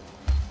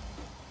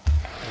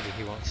 Maybe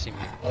he won't see me.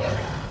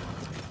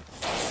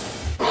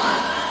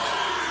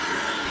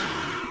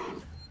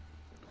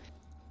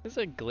 It's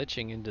like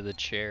glitching into the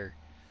chair.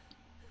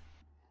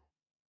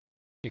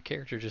 Your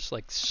character just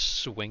like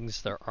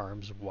swings their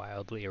arms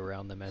wildly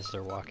around them as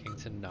they're walking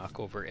to knock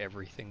over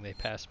everything they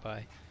pass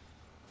by.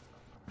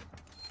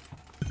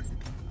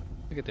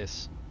 Look at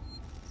this.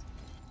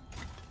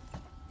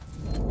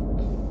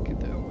 Look at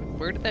that.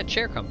 Where did that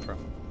chair come from?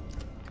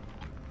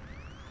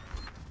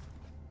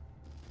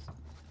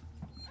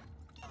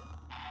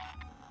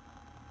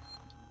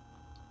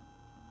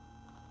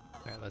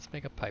 Alright, let's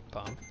make a pipe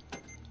bomb.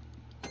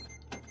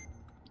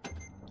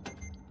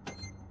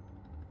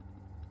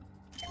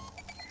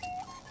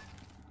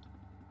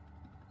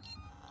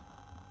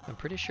 I'm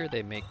pretty sure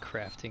they make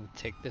crafting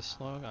take this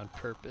long on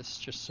purpose,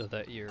 just so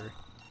that you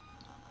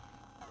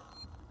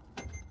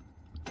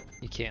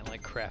can't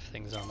like craft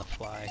things on the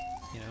fly,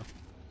 you know?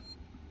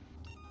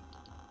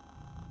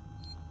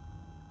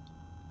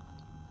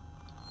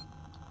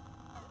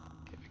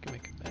 Okay, we can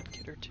make a med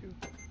kit or two.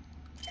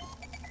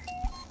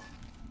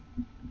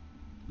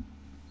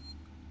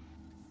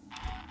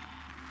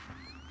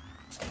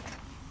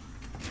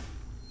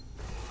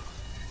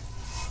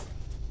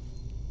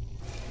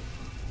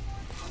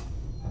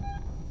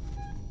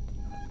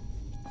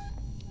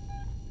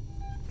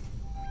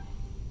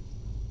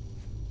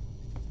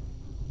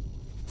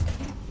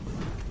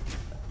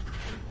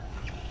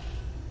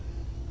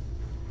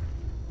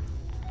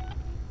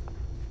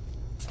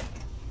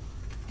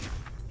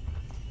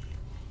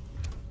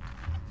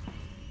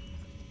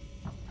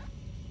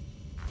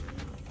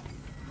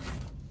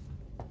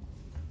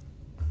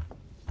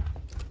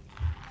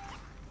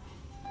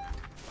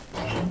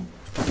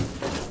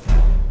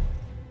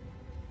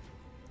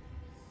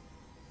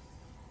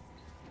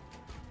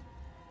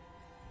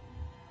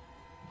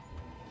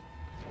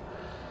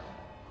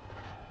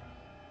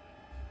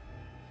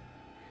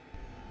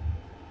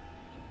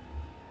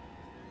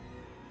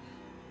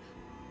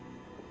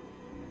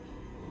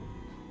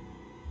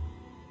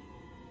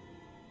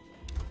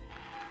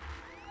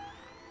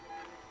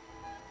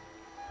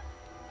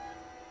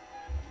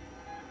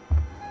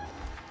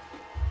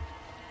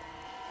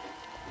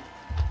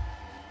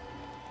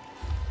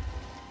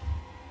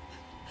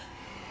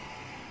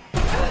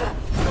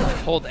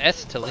 Hold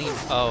S to lean.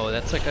 Oh,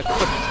 that's like a quick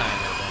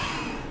timer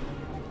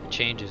then. It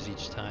changes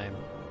each time.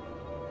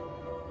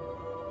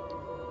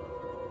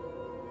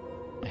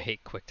 I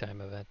hate quick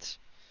time events.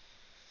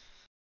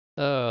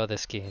 Oh,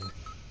 this game.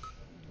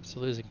 It's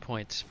losing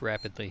points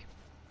rapidly.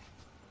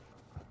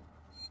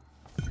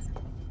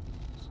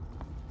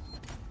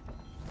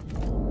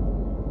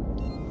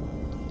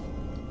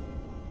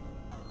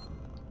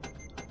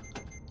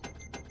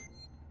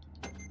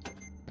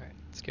 Alright,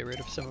 let's get rid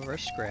of some of our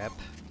scrap.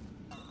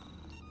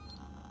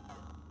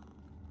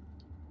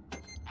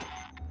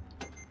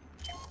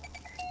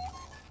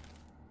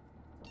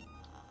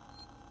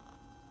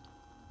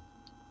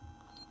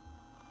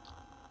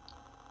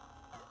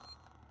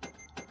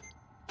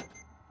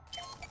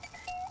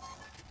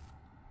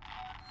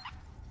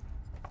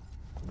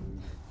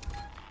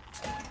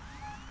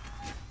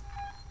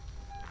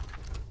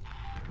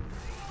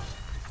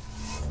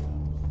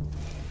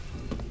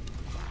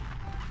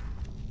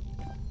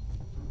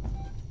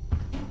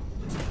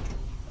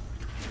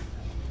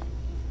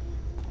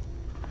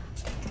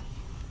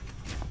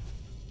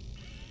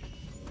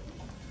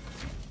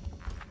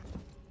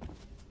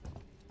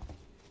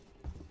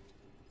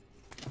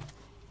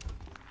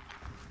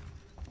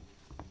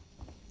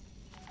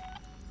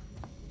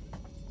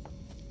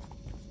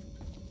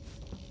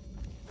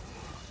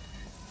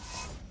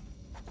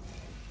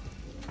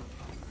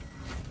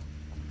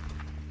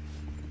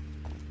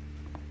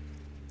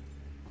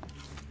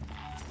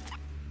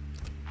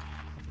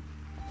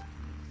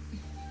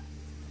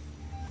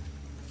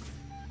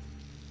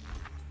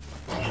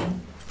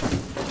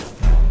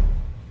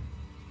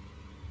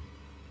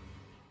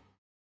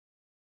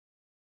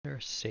 Is there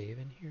a save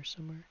in here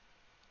somewhere?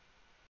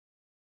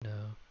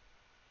 No.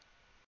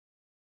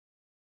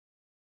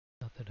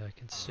 Not that I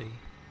can see.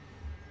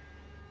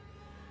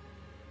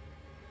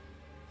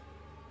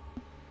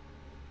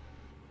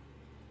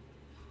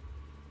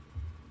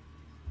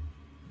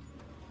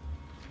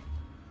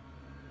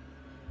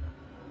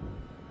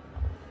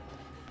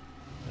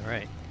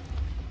 Alright.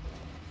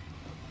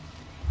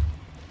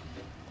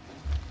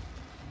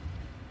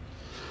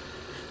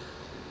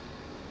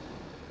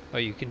 Oh,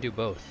 you can do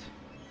both.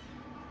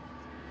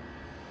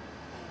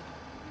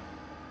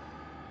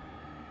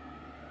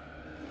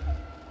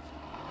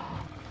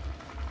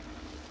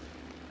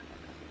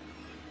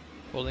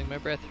 Holding my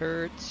breath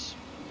hurts.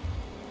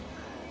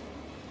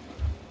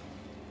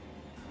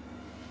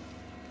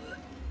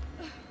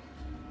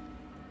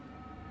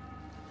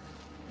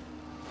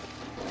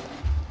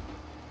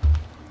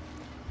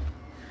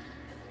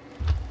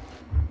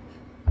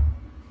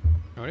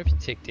 I wonder if you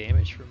take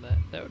damage from that.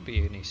 That would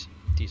be a nice,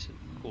 decent,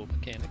 cool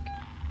mechanic.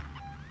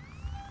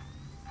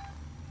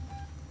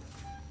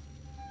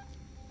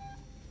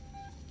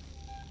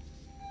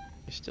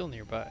 You're still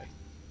nearby.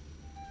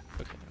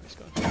 Okay, now he's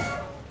gone.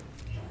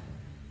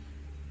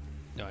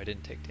 No, I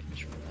didn't take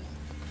damage from that.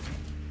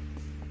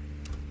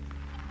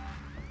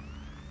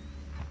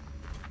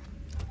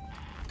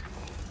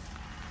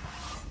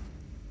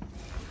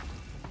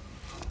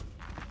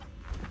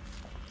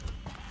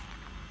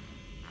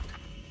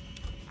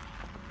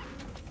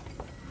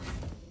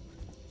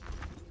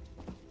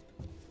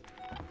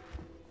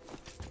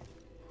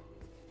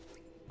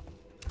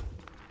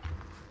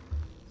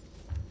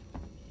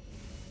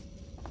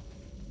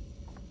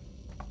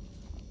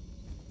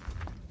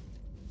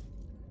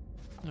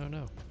 Oh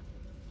no.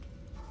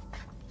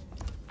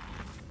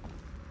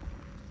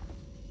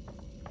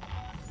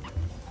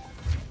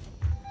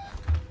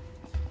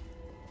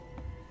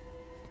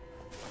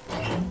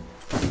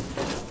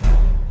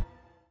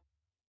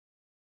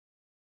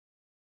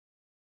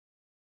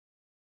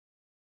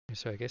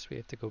 So I guess we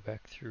have to go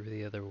back through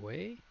the other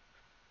way.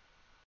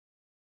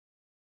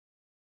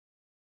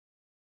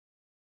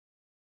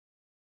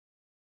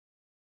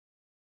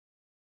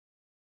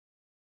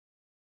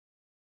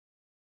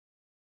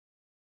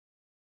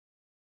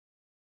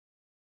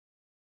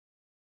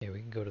 Yeah, we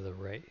can go to the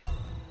right.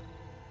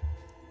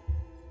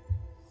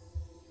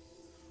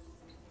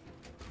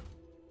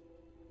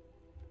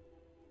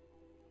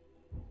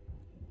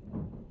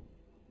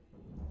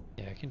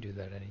 Yeah, I can do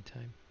that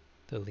anytime.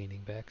 The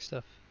leaning back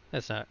stuff.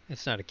 It's not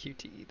a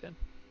QTE then.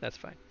 That's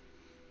fine.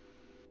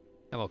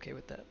 I'm okay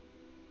with that.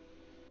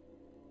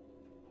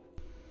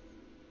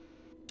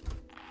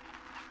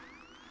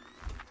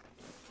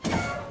 I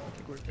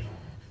think we're good.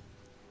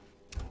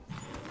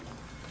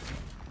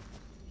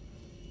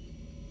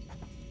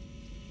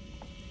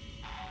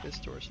 This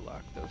door's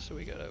locked though, so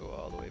we gotta go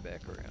all the way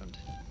back around.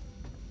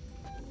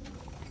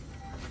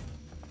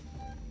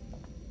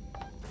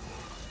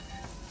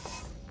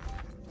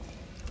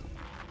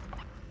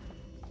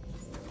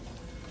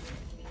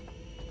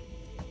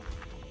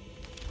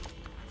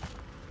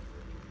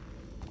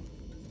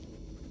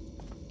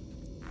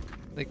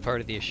 I think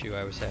part of the issue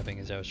I was having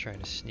is I was trying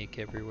to sneak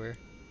everywhere.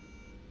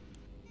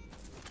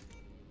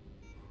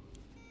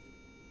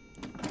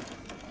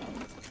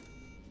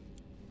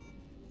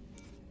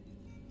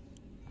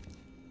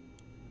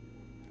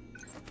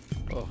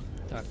 Oh,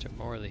 Dr.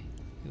 Morley.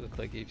 You look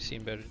like you've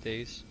seen better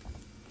days.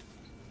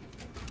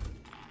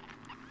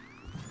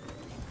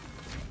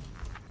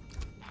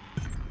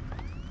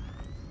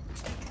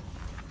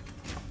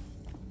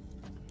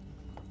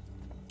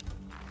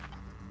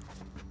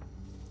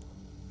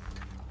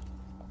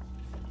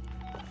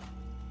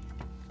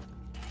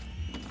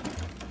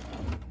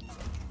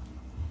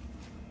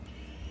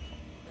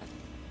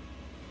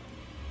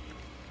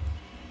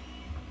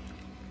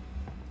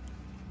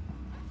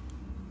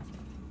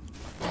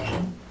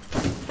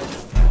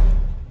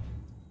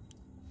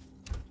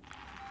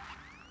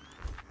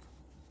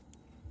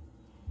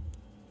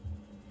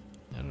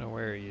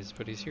 is,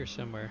 but he's here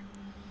somewhere.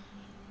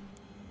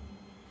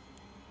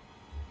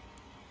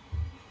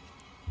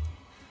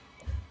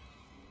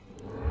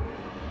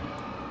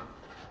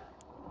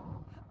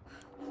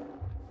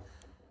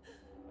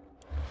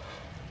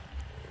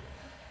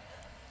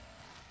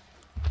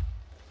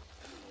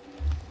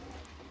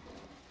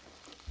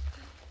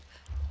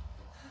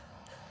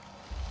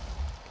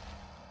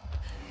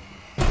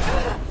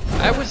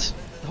 I was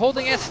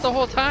holding S the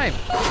whole time.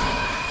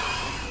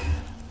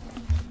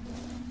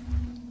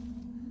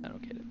 I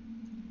don't get it.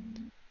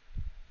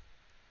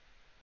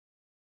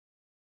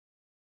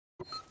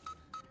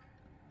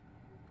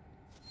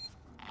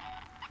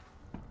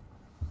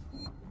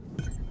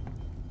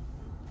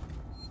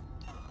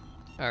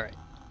 Alright.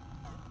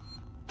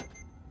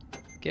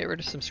 Get rid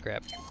of some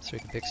scrap so we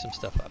can pick some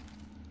stuff up.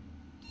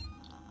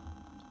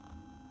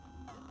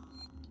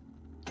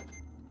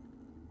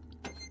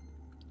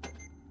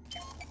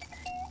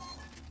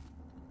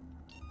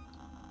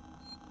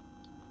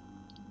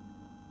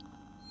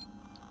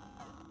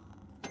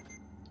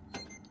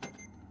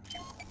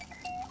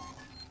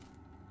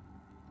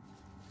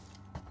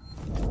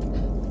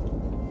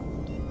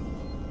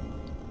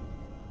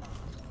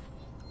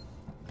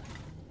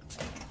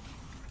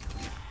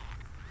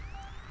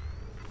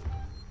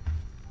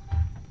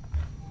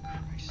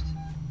 Christ.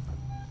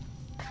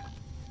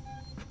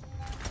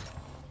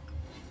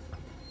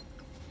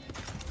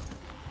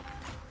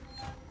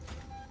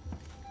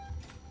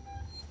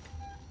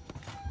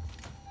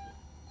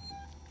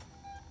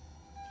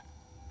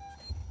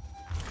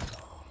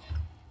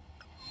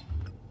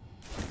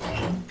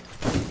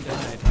 He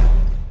died.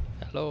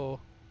 Hello.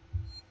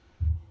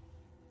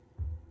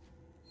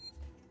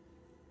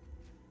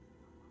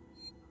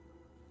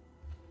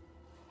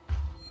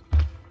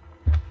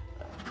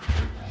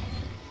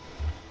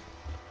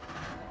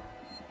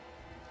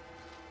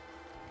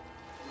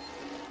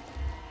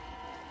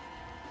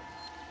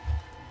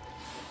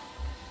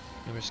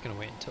 I'm just gonna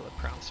wait until it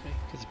prompts me,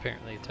 because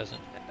apparently it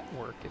doesn't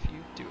work if you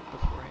do it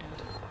beforehand.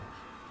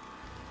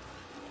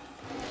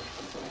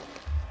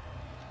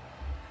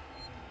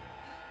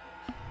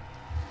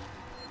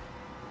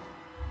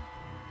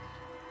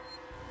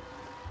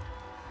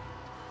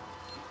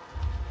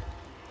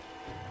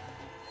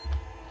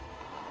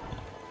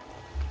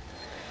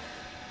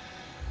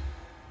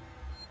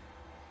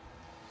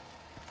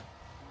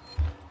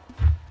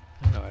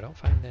 No, I don't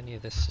find any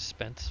of this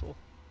suspenseful.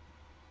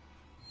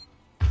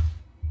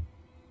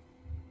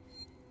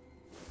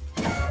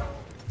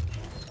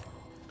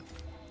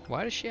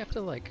 Why does she have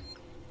to, like,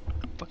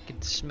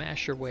 fucking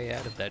smash her way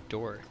out of that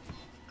door?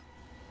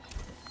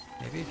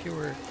 Maybe if you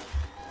were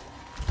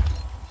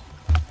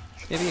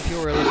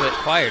a little bit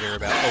quieter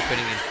about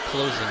opening and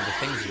closing the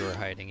things you were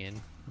hiding in,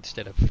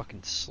 instead of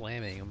fucking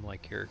slamming them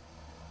like you're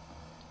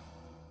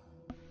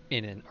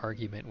in an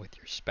argument with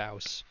your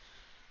spouse.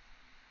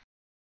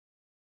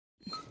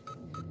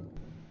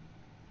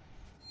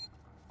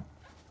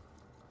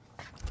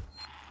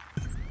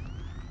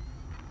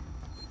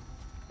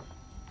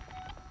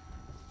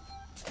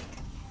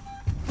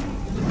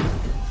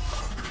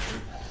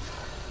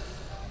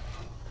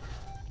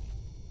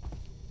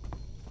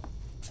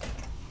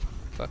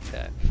 Fuck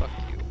that. Fuck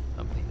you,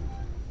 Humpty.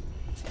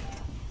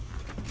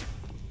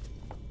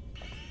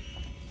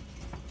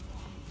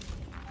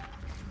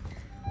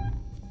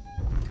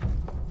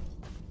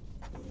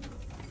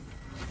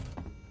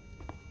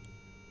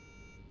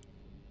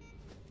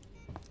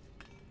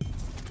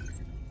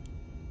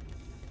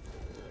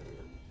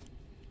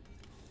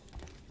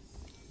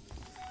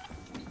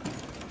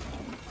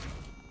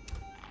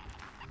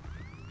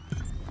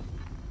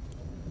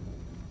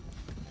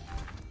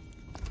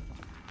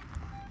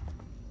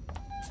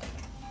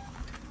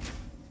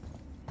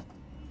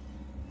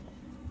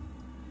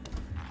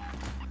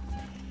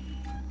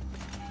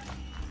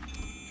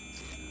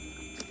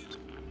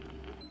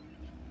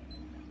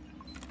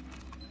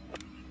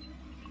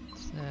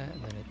 That,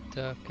 and then a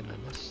duck, and then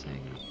this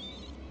thing.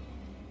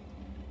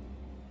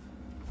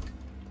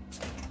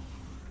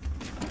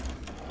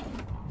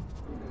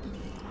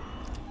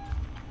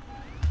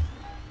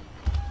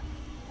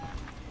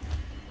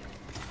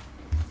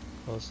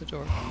 Close the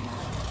door.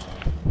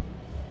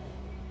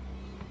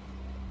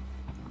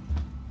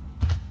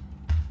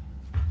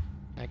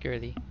 Hi,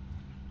 girly.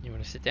 You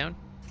want to sit down?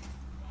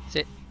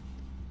 Sit.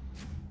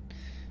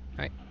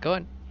 Alright, go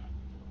on.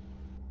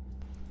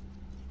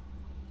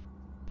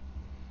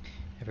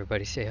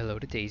 Everybody say hello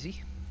to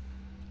Daisy.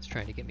 It's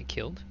trying to get me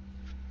killed.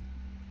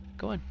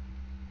 Go on.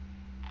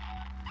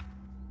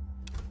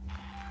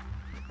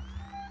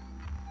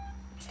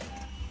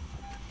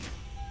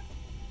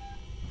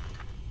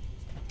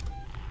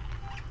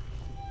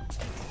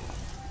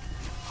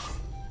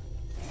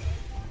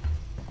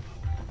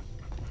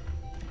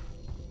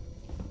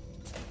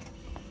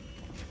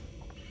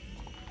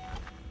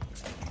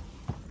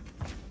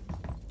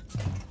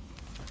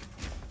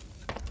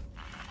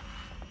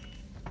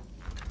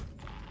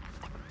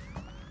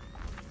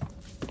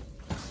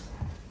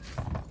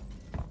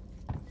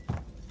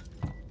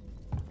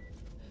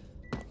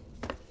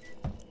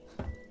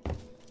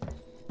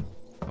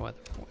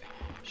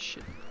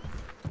 Shit.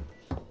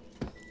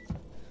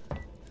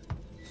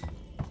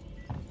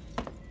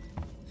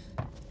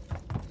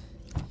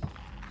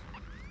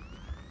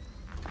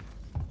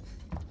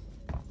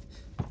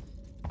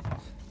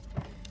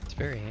 It's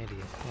very handy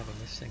having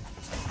this thing.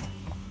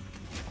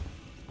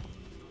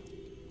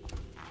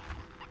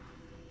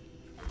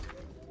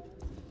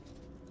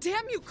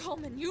 Damn you,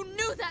 Coleman! You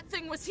knew that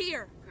thing was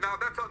here! Now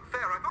that's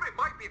unfair. I thought it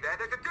might be there.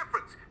 There's a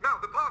difference. Now,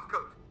 the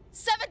passcode.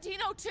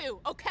 1702,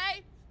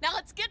 okay? Now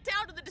let's get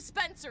down to the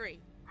dispensary.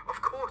 Of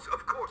course,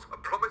 of course. A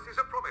promise is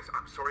a promise.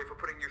 I'm sorry for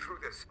putting you through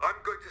this. I'm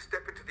going to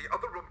step into the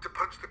other room to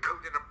punch the code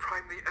in and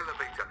prime the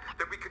elevator.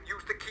 Then we can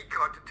use the key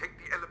card to take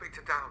the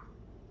elevator down.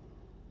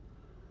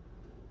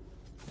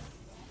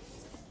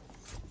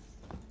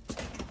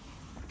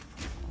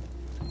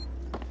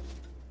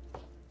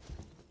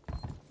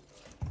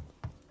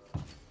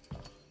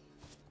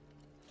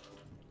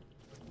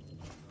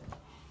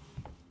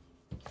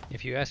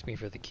 If you ask me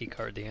for the key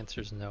card, the answer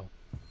is no.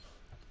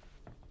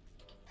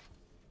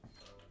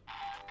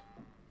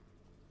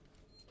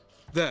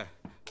 There.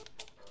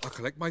 I'll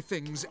collect my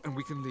things and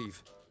we can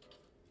leave.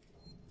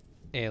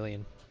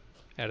 Alien.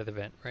 Out of the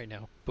vent right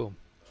now. Boom.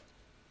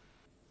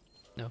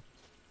 No?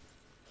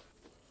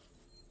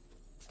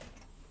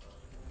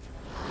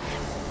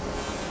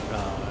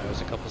 Oh, I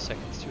was a couple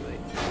seconds too late.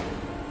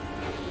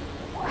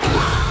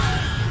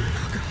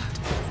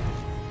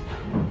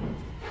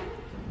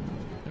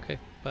 Okay,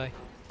 bye.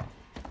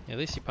 At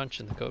least he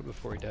punched in the code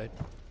before he died.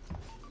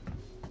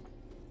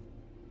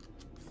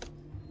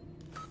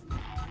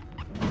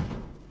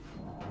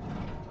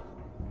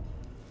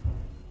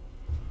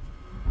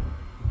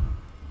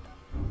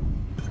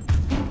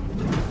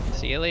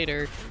 See you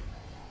later.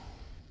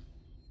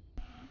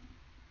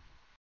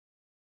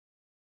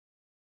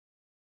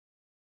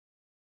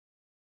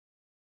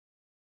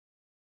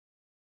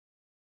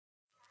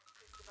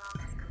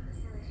 Medical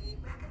facility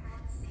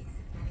recommends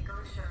basic medical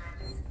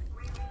assurance.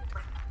 Really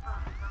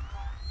far from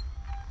home.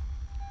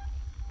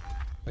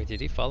 Wait, did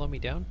he follow me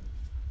down?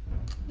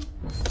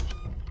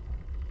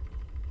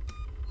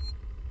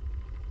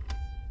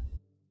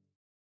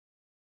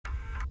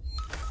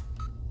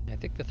 I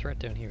think the threat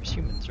down here is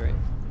humans, right?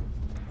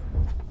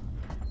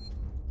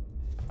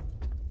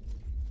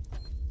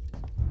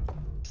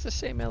 It's the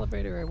same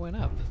elevator I went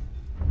up.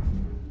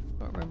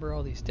 I don't remember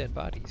all these dead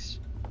bodies.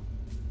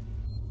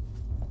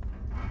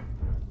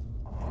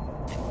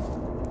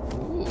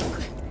 Ooh.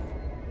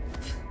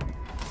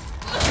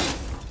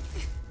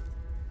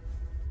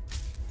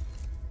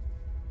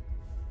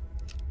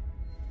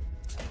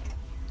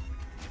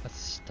 A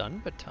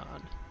stun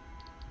baton.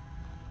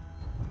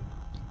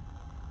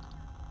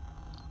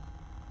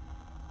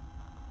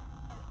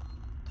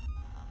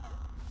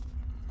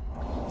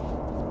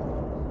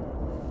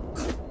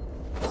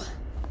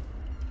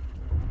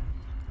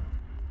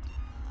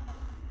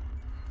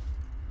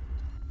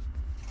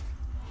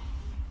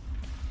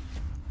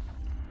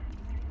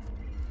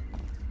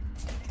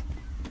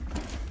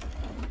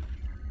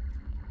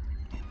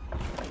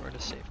 We're at a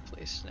safe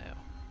place now.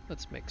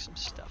 Let's make some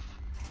stuff.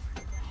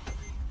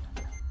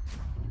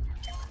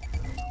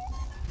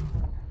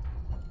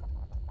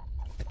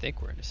 I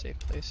think we're in a safe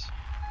place.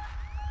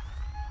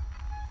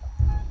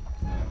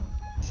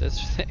 It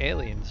says the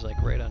alien's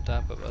like right on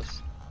top of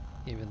us,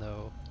 even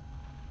though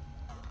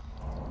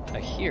I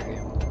hear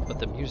him, but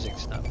the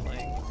music's not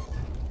playing.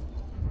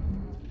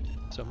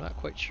 So I'm not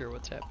quite sure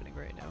what's happening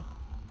right now.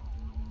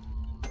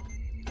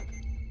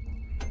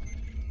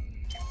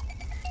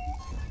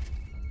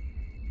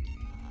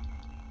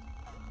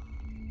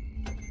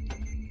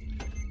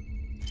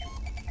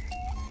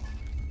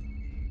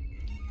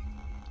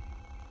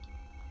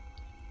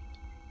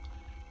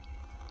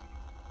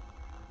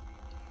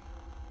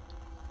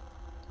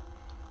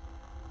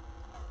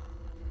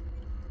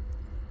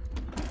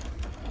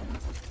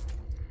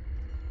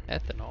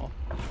 Ethanol.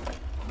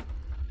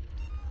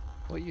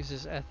 What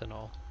uses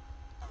ethanol?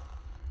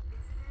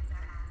 Visitors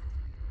are asked to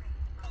refrain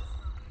from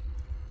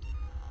smoking.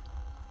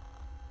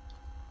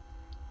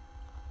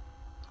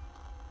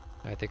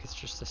 I think it's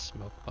just a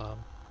smoke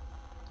bomb.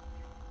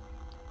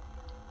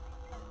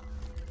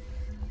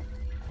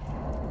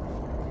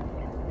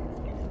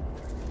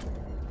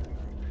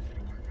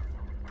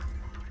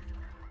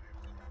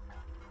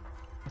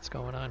 What's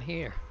going on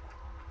here?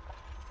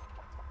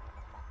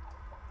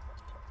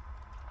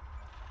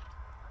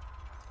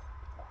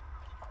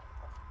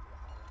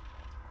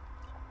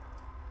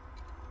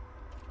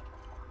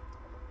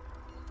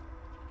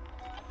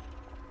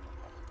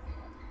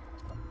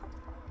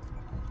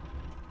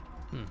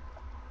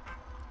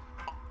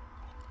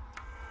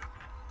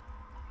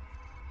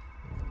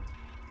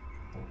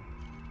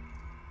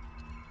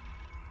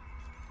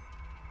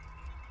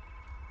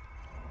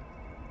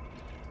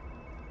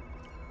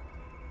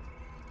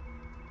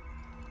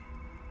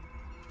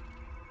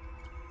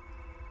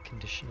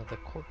 Condition of the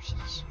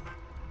corpses.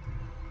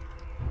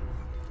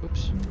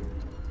 Oops.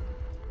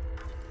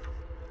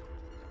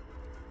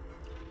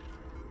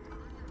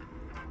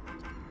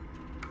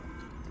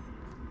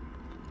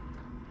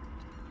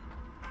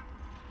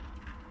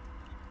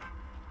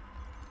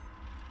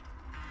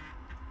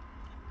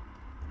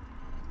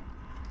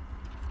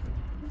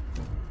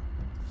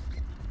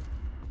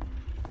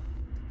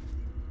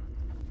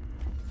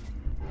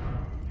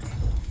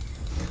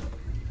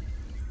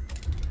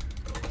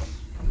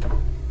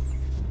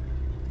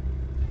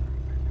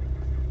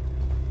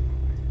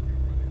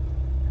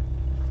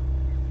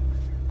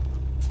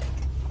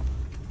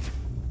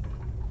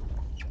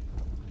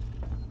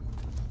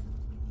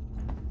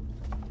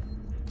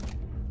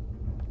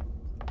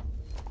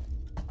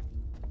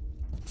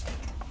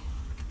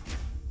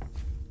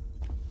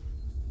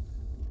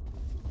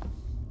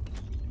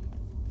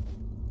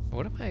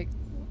 What am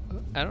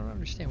I don't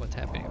understand what's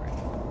happening right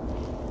now.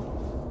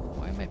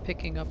 Why am I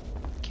picking up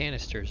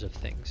canisters of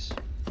things?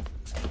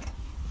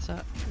 It's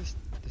not,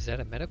 is that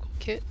a medical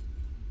kit?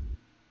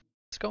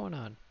 What's going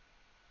on?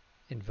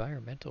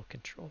 Environmental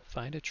control.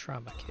 Find a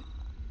trauma kit.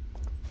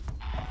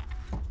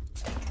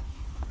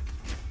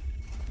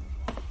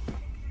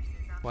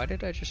 Why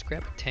did I just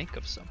grab a tank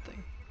of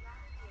something?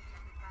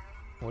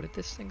 What did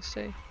this thing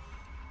say?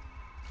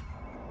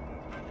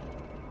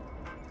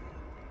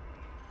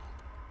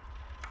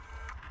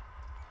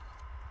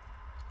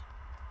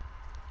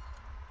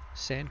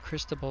 San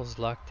Cristobal's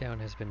lockdown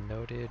has been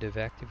noted.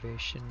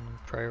 Evacuation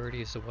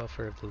priority is the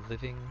welfare of the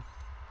living.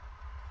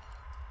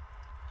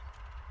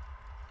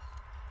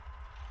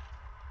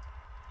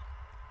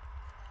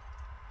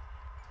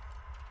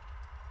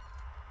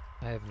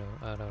 I don't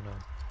know.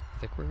 I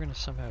think we're gonna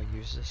somehow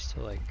use this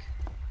to like...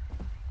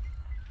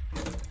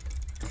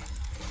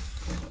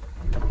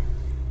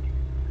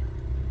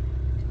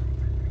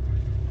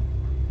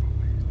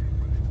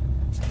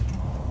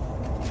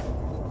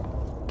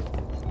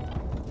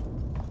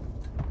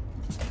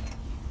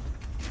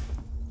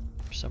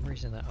 For some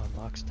reason that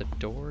unlocks the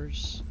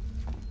doors.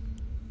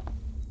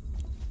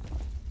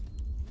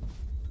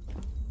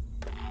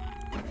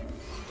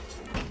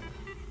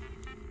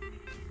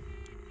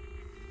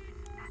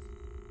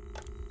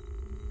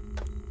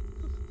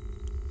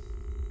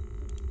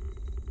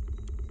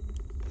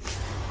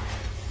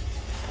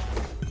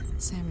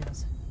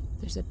 Samuels,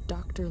 there's a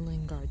Dr.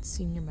 Lingard,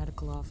 senior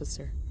medical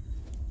officer.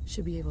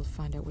 Should be able to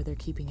find out where they're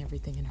keeping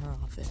everything in her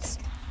office.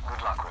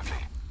 Good luck,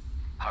 Ripley.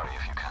 Hurry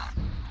if you can.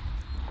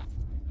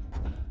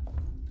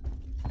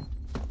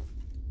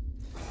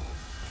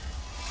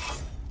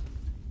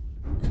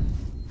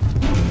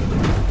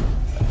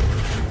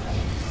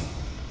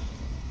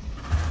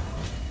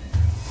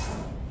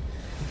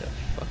 What the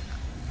fuck?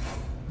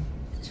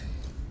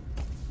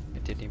 I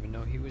didn't even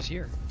know he was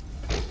here.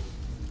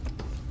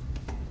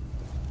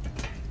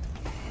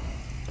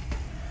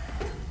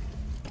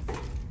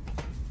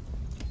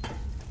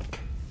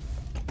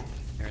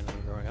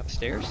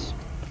 Upstairs.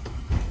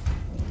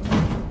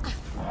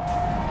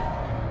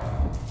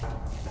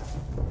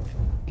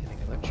 Getting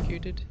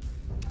electrocuted.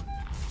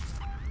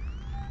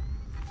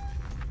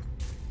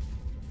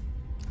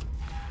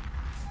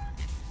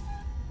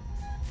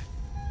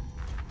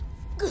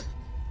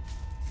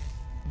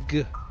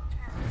 Gah.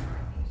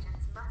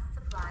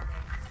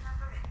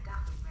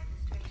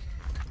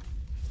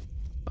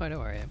 Oh, I know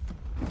where I am.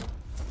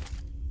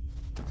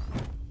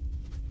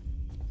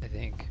 I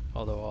think,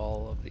 although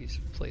all of these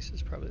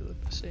places probably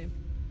look the same.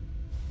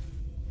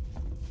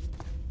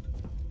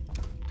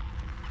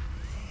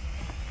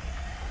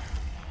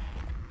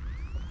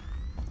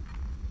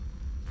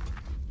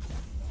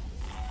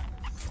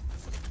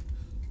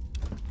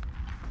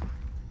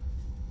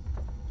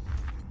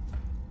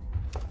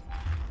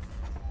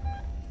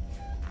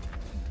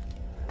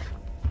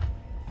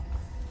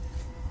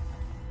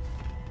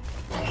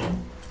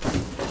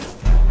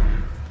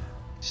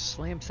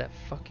 Slams that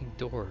fucking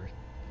door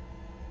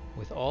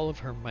with all of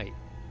her might.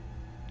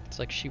 It's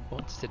like she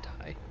wants to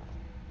die.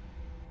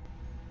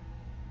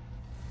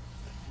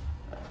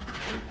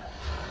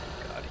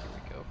 God, here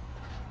we go.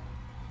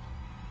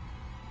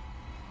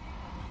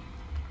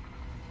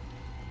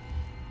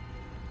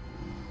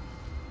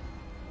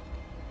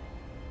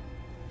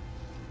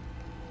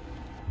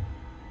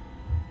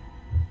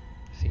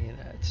 See,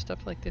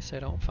 stuff like this I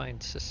don't find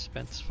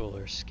suspenseful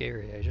or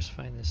scary. I just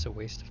find this a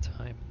waste of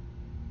time.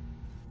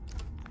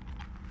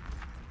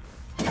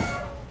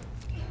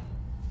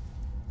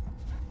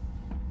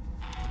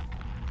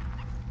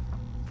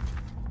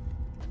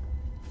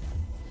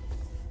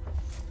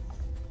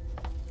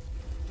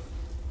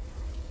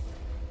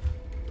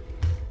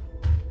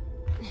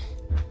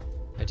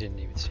 I didn't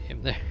even see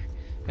him there.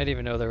 I didn't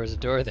even know there was a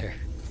door there.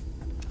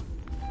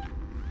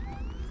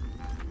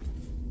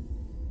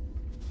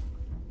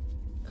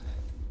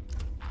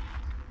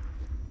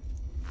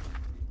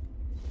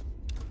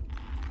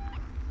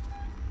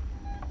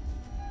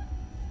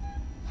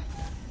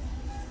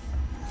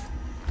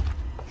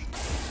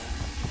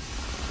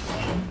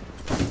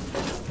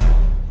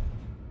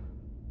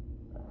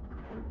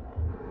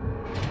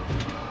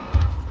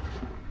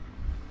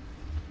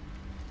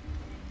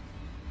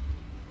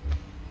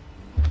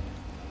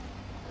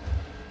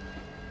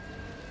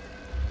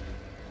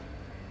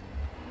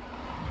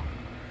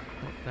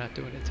 Not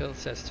doing it until it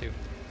says to.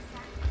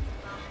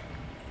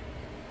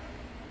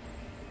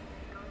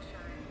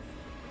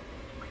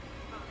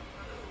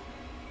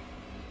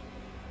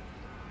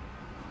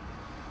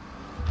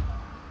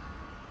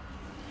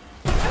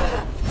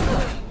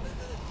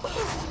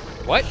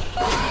 What?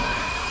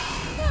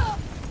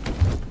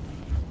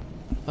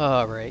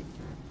 All right.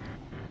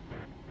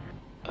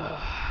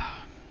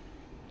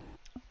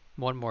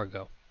 One more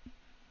go.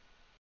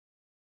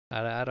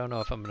 I don't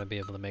know if I'm gonna be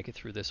able to make it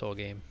through this whole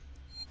game.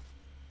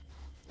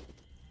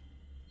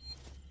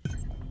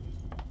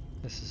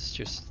 This is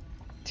just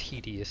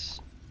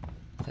tedious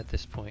at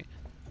this point.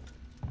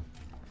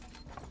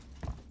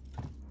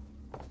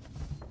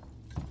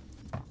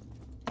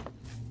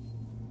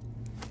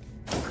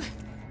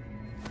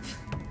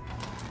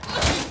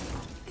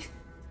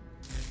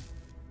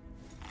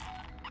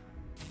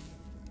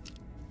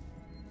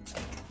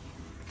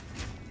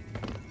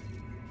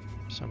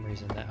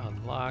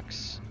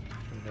 unlocks.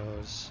 Who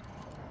knows?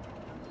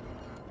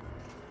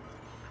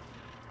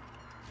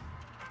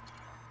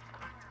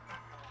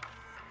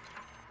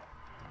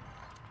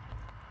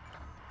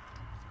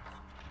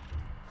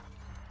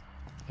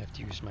 I have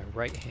to use my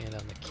right hand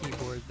on the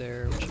keyboard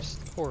there, which is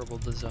horrible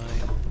design.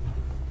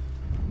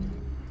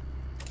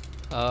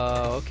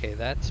 Oh, okay,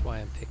 that's why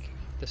I'm picking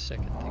up the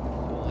second thing of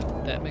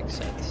coolant. That makes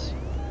sense.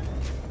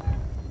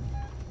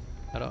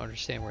 I don't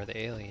understand where the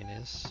alien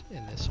is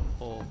in this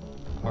whole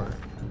part.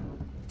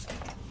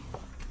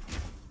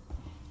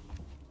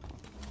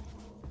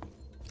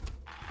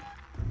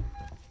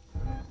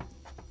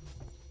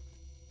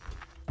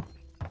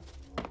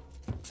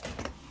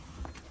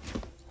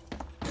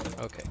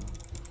 Okay,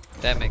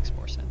 that makes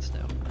more sense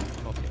now.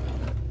 I'm okay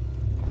with that.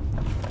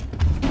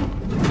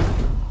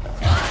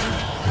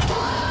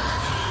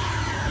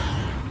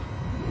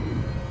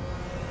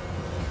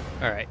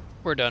 Alright,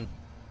 we're done.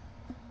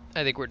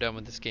 I think we're done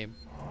with this game.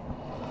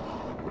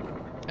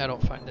 I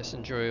don't find this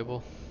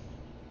enjoyable.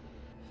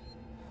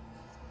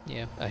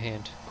 Yeah, a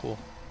hand. Cool.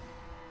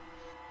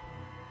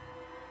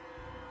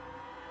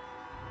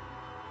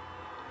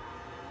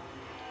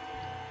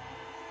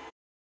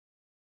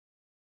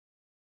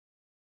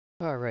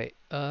 Alright,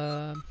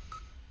 do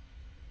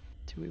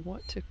we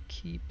want to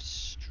keep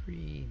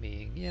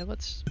streaming? Yeah,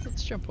 let's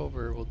jump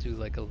over. We'll do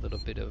like a little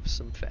bit of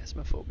some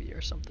Phasmophobia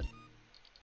or something.